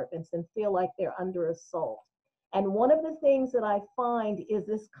departments and feel like they're under assault. And one of the things that I find is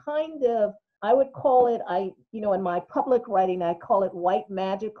this kind of, I would call it, in my public writing, I call it white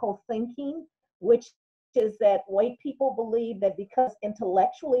magical thinking, which is that white people believe that because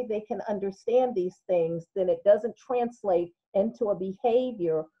intellectually they can understand these things, then it doesn't translate into a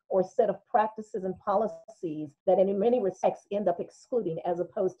behavior or set of practices and policies that in many respects end up excluding as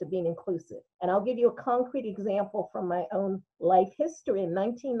opposed to being inclusive. And I'll give you a concrete example from my own life history. In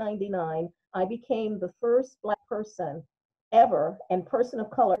 1999, I became the first Black person ever and person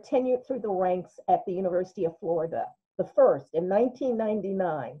of color tenured through the ranks at the University of Florida. The first in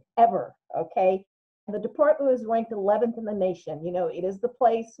 1999 ever, okay? The department was ranked 11th in the nation. It is the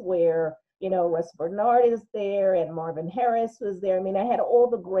place where, Russ Bernard is there and Marvin Harris was there. I mean, I had all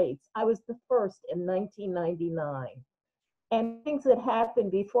the greats. I was the first in 1999. And things that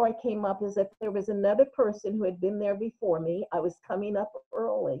happened before I came up is that there was another person who had been there before me. I was coming up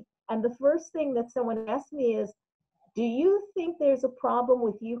early. And the first thing that someone asked me is, do you think there's a problem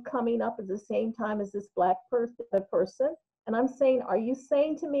with you coming up at the same time as this Black person? And I'm saying, are you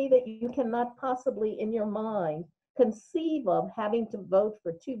saying to me that you cannot possibly in your mind conceive of having to vote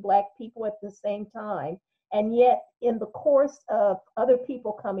for two Black people at the same time? And yet in the course of other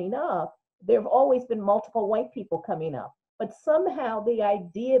people coming up, there have always been multiple white people coming up. But somehow the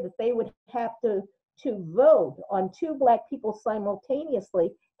idea that they would have to vote on two Black people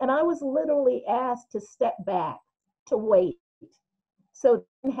simultaneously, and I was literally asked to step back, to wait. So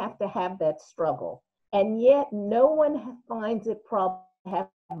they didn't have to have that struggle. And yet no one finds it problem to have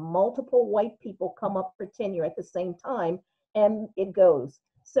multiple white people come up for tenure at the same time, and it goes.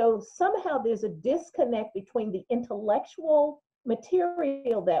 So somehow there's a disconnect between the intellectual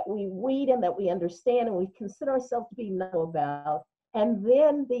material that we read and that we understand and we consider ourselves to be know about, and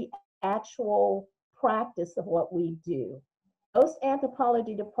then the actual practice of what we do. Most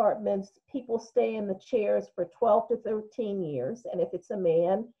anthropology departments, people stay in the chairs for 12 to 13 years, and if it's a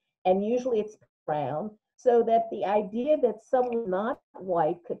man, and usually it's brown, so that the idea that someone not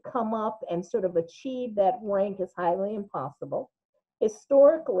white could come up and sort of achieve that rank is highly impossible.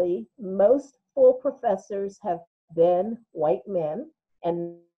 Historically, most full professors have been white men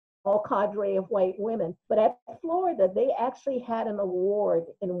and all cadre of white women. But at Florida, they actually had an award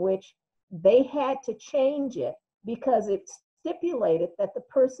in which they had to change it because it stipulated that the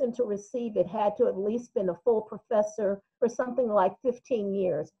person to receive it had to at least been a full professor for something like 15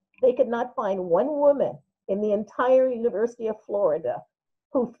 years. They could not find one woman in the entire University of Florida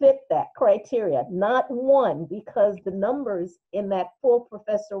who fit that criteria, not one, because the numbers in that full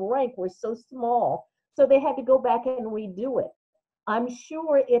professor rank were so small So they had to go back and redo it. I'm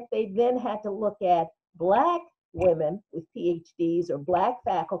sure if they then had to look at Black women with PhDs or Black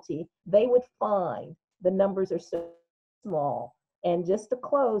faculty, they would find the numbers are so small. And just to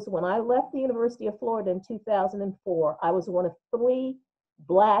close, when I left the University of Florida in 2004, I was one of 3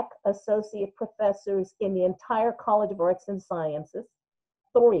 Black associate professors in the entire College of Arts and Sciences,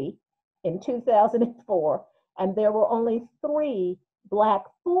 3 in 2004, and there were only 3 Black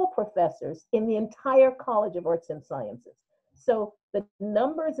full professors in the entire College of Arts and Sciences. So the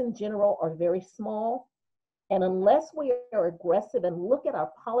numbers in general are very small, and unless we are aggressive and look at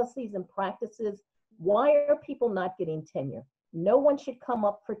our policies and practices, why are people not getting tenure? No one should come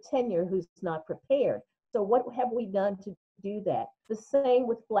up for tenure who's not prepared. So what have we done to do that? The same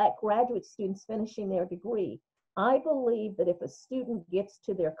with Black graduate students finishing their degree. I believe that if a student gets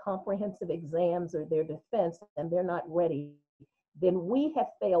to their comprehensive exams or their defense and they're not ready, then we have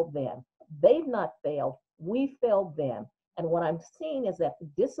failed them. They've not failed, we failed them. And what I'm seeing is that the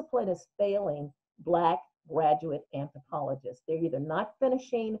discipline is failing Black graduate anthropologists. They're either not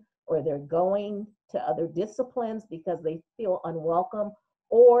finishing or they're going to other disciplines because they feel unwelcome,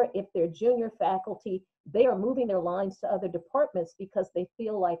 or if they're junior faculty, they are moving their lines to other departments because they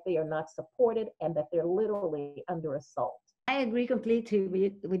feel like they are not supported and that they're literally under assault. I agree completely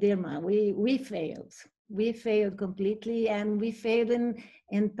with Irma. We failed. We failed completely, and we failed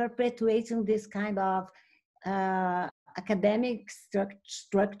in perpetuating this kind of academic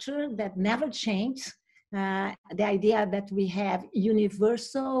structure that never changed. The idea that we have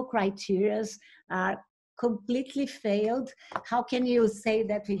universal criteria are completely failed. How can you say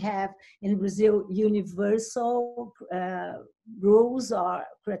that we have in Brazil universal rules or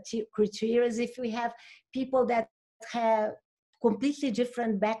criteria if we have people that have completely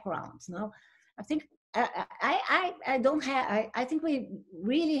different backgrounds? No, I think I don't have. I think we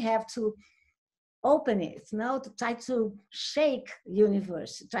really have to open it now to try to shake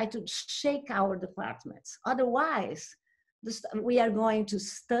university, try to shake our departments. Otherwise, we are going to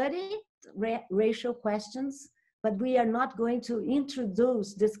study racial questions, but we are not going to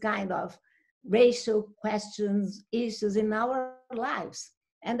introduce this kind of racial questions, issues in our lives.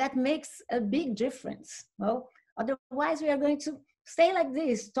 And that makes a big difference. No? Otherwise, we are going to stay like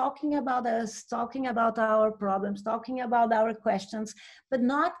this, talking about us, talking about our problems, talking about our questions,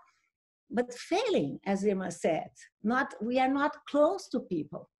 but failing, as Irma said. We are not close to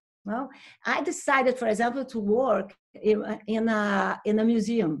people. Well, I decided, for example, to work in a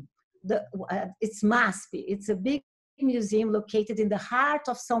museum. It's MASP. It's a big museum located in the heart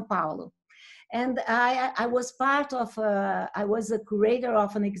of São Paulo. And I was part of, I was a curator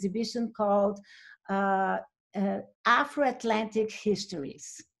of an exhibition called Afro-Atlantic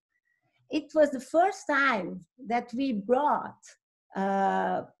Histories. It was the first time that we brought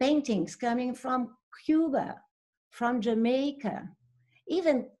paintings coming from Cuba, from Jamaica,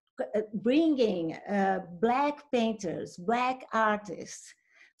 even bringing Black painters, Black artists.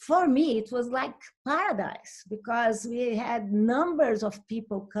 For me, it was like paradise because we had numbers of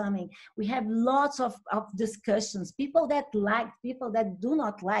people coming. We had lots of discussions, people that like, people that do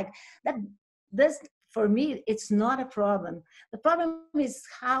not like. For me, it's not a problem. The problem is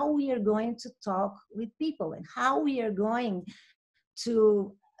how we are going to talk with people and how we are going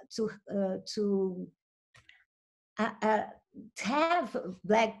to have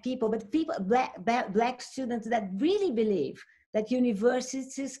Black people, but Black students that really believe that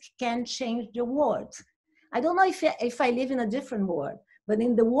universities can change the world. I don't know if I live in a different world, but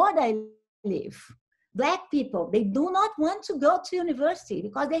in the world I live, Black people, they do not want to go to university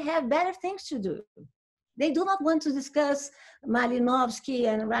because they have better things to do. They do not want to discuss Malinowski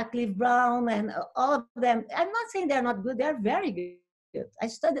and Radcliffe Brown and all of them. I'm not saying they're not good, they're very good. I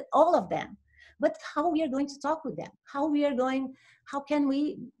studied all of them. But how we are going to talk with them? How can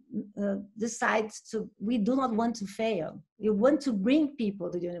we decide we do not want to fail. We want to bring people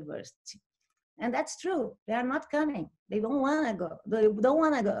to the university. And that's true. They are not coming. They don't want to go. They don't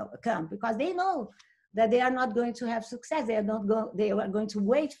want to come because they know that they are not going to have success. They are going to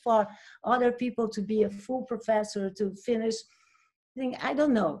wait for other people to be a full professor to finish. I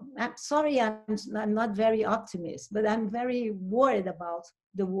don't know. I'm sorry, I'm not very optimist, but I'm very worried about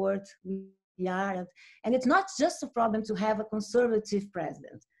the world we are. And it's not just a problem to have a conservative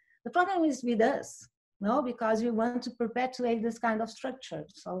president. The problem is with us, no, because we want to perpetuate this kind of structure.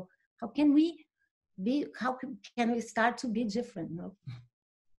 So how can we start to be different? No?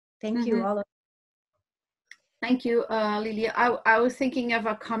 Thank you, all of you. Thank you, Lillian. I was thinking of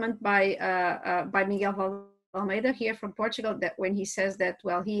a comment by Miguel Almeida here from Portugal, that when he says that,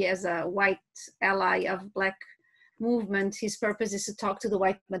 well, he as a white ally of Black movement, his purpose is to talk to the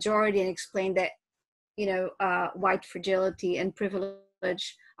white majority and explain that white fragility and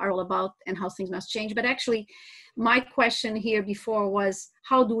privilege are all about and how things must change. But actually, my question here before was,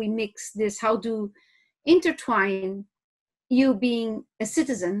 how do we mix this? How do intertwine you being a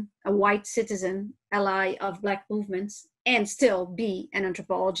citizen, a white citizen, ally of Black movements, and still be an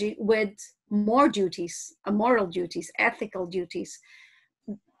anthropology with more duties, moral duties, ethical duties,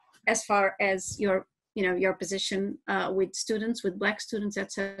 as far as your position with students, with Black students,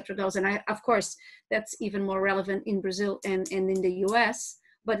 etc. goes. And of course, that's even more relevant in Brazil and in the US,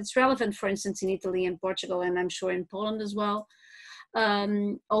 but it's relevant, for instance, in Italy and Portugal, and I'm sure in Poland as well.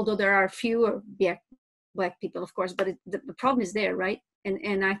 Although there are fewer Black people, of course, but the problem is there, right?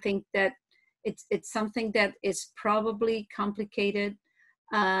 And I think that it's something that is probably complicated,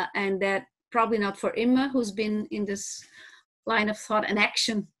 and that probably not for Irma, who's been in this line of thought and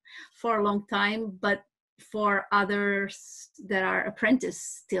action for a long time, but for others that are apprentices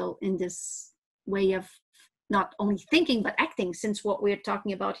still in this way of not only thinking but acting, since what we're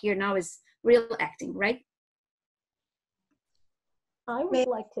talking about here now is real acting, right? I would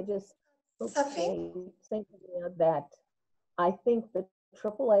like to just say that I think that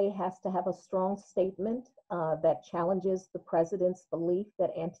AAA has to have a strong statement that challenges the president's belief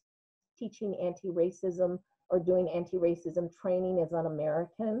that teaching anti-racism or doing anti-racism training is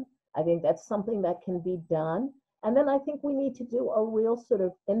un-American. I think that's something that can be done. And then I think we need to do a real sort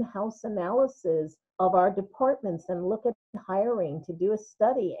of in-house analysis of our departments and look at hiring, to do a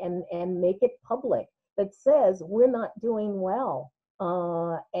study and make it public that says we're not doing well.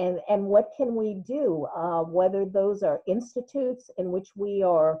 And what can we do? Whether those are institutes in which we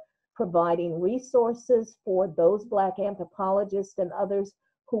are providing resources for those Black anthropologists and others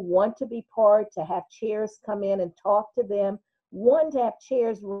who want to be part, to have chairs come in and talk to them. One, to have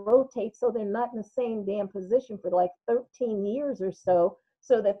chairs rotate so they're not in the same damn position for like 13 years or so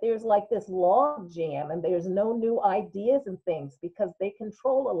that there's like this log jam and there's no new ideas and things because they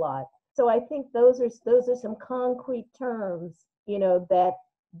control a lot. So I think those are some concrete terms, that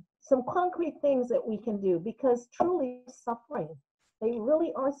some concrete things that we can do, because truly suffering, they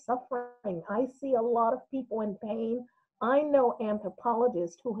really are suffering. I see a lot of people in pain. I know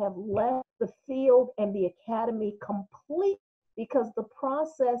anthropologists who have left the field and the academy completely because the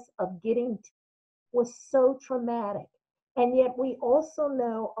process of getting was so traumatic. And yet we also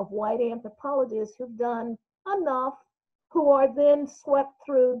know of white anthropologists who've done enough, who are then swept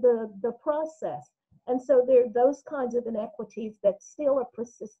through the process. And so there are those kinds of inequities that still are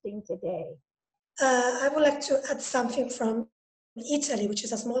persisting today. I would like to add something from Italy, which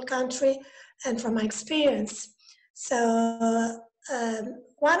is a small country, and from my experience. So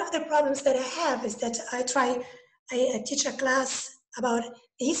one of the problems that I have is that I teach a class about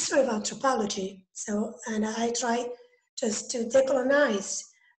the history of anthropology. And I try just to decolonize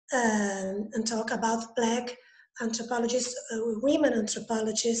and talk about Black anthropologists, women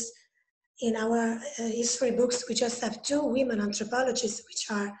anthropologists. In our history books, we just have 2 women anthropologists, which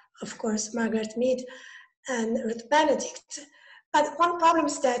are, of course, Margaret Mead and Ruth Benedict. But one problem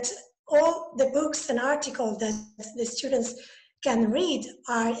is that all the books and articles that the students can read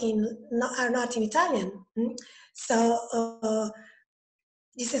are not in Italian. So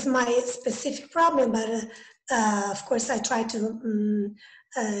this is my specific problem, but of course I try to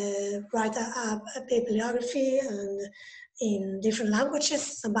write a bibliography and in different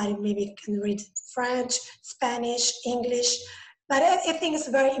languages. Somebody maybe can read French, Spanish, English, but I think it's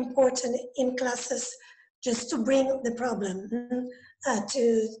very important in classes just to bring the problem,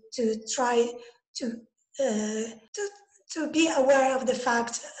 to try to be aware of the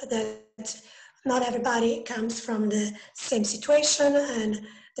fact that not everybody comes from the same situation, and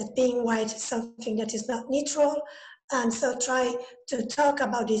that being white is something that is not neutral. And so try to talk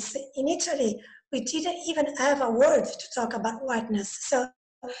about this. In Italy, we didn't even have a word to talk about whiteness. So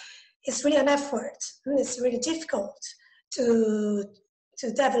it's really an effort. It's really difficult to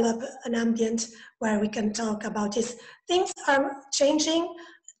develop an ambient where we can talk about this. Things are changing,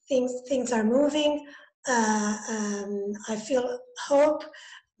 things are moving. I feel hope,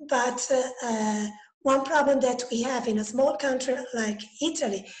 but one problem that we have in a small country like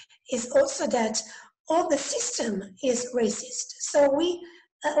Italy is also that all the system is racist. So we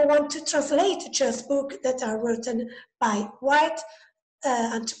want to translate just books that are written by white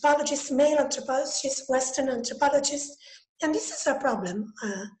anthropologists, male anthropologists, Western anthropologists, and this is a problem.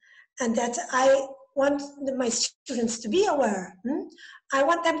 And that I want my students to be aware. I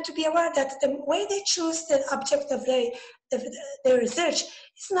want them to be aware that the way they choose the object of their research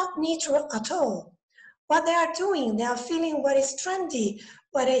is not neutral at all. What they are doing, they are feeling what is trendy,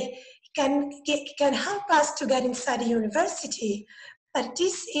 what can help us to get inside the university. But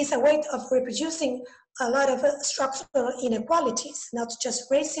this is a way of reproducing a lot of structural inequalities, not just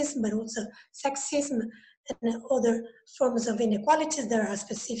racism, but also sexism and other forms of inequalities that are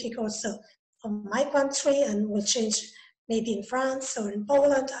specific also of my country and will change maybe in France or in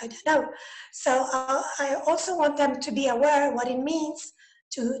Poland, I don't know. So I also want them to be aware what it means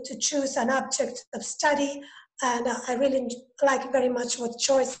to choose an object of study. And I really like very much what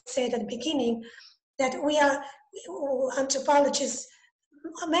Joyce said at the beginning, that we are anthropologists.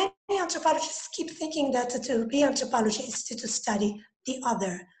 Many anthropologists keep thinking that to be anthropologist is to study the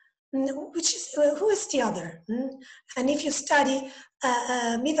other, which is, who is the other? And if you study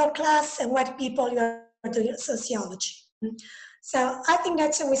middle class and white people, you're doing sociology. So I think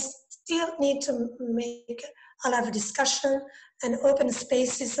that we still need to make a lot of discussion and open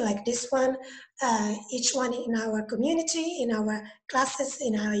spaces like this one, each one in our community, in our classes,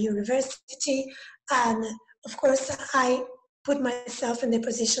 in our university. And of course, I put myself in the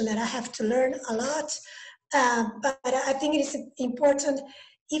position that I have to learn a lot. But I think it is important,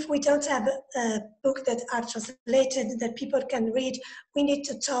 if we don't have a book that are translated, that people can read, we need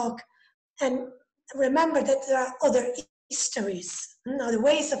to talk and remember that there are other histories, other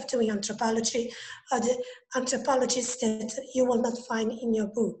ways of doing anthropology, other anthropologists that you will not find in your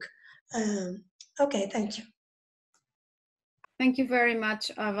book. Okay, thank you. Thank you very much,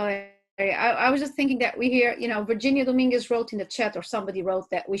 Valeria. I was just thinking that we hear, Virginia Dominguez wrote in the chat, or somebody wrote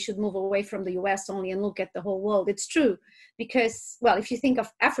that we should move away from the US only and look at the whole world. It's true, because, well, if you think of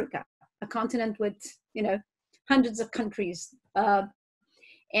Africa, a continent with, hundreds of countries,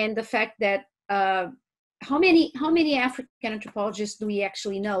 and the fact that how many African anthropologists do we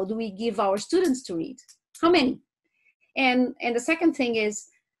actually know? Do we give our students to read? How many? And the second thing is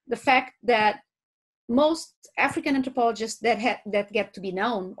the fact that most African anthropologists that get to be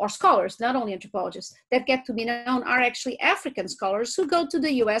known, or scholars, not only anthropologists, that get to be known are actually African scholars who go to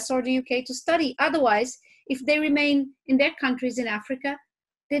the US or the UK to study. Otherwise, if they remain in their countries in Africa,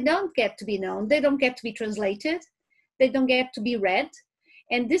 they don't get to be known, they don't get to be translated, they don't get to be read.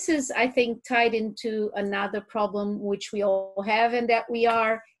 And this is, I think, tied into another problem which we all have and that we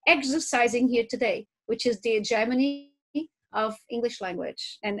are exercising here today, which is the hegemony of English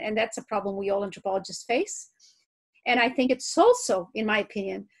language. And that's a problem we all anthropologists face. And I think it's also, in my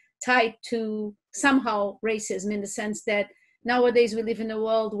opinion, tied to somehow racism, in the sense that nowadays we live in a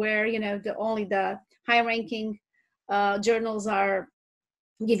world where, only the high-ranking journals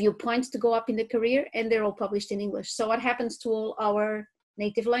give you points to go up in the career, and they're all published in English. So what happens to all our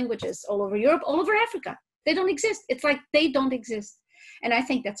native languages all over Europe, all over Africa? They don't exist. It's like they don't exist. And I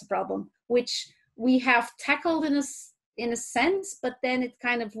think that's a problem, which we have tackled in a sense, but then it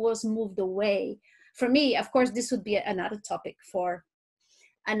kind of was moved away. For me, of course, this would be another topic for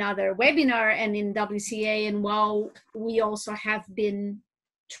another webinar and in WCAA, and while we also have been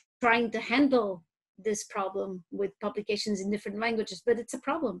trying to handle this problem with publications in different languages, but it's a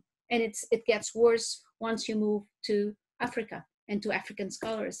problem, and it gets worse once you move to Africa and to African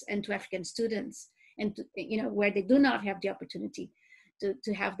scholars and to African students, and to, where they do not have the opportunity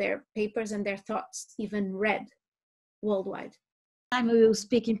to have their papers and their thoughts even read worldwide. I will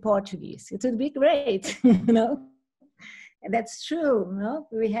speak in Portuguese. It would be great, And that's true,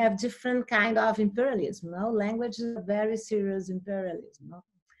 We have different kind of imperialism, Language is a very serious imperialism,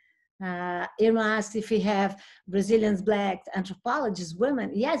 Irma asked if we have Brazilians, Black anthropologists,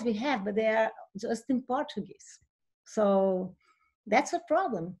 women. Yes, we have, but they are just in Portuguese. So that's a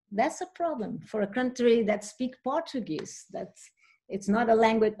problem. That's a problem for a country that speaks Portuguese. It's not a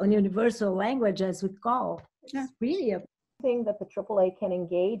language, a universal language as we call. It's really a thing that the AAA can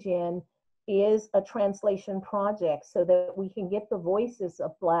engage in is a translation project so that we can get the voices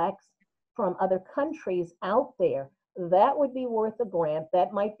of Blacks from other countries out there. That would be worth a grant.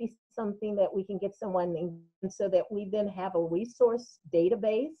 That might be something that we can get someone in, so that we then have a resource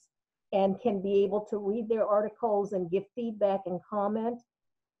database and can be able to read their articles and give feedback and comment.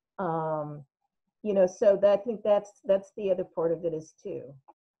 So that, I think that's the other part of it is too.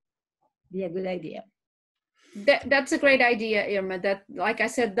 Yeah, good idea. That's a great idea, Irma. That, like I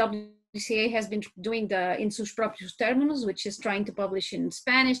said, WCAA has been doing the In sus propios términos, which is trying to publish in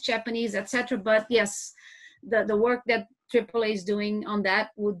Spanish, Japanese, etc. But yes, the work that AAA is doing on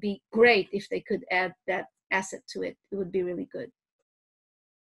that would be great if they could add that asset to it. It would be really good.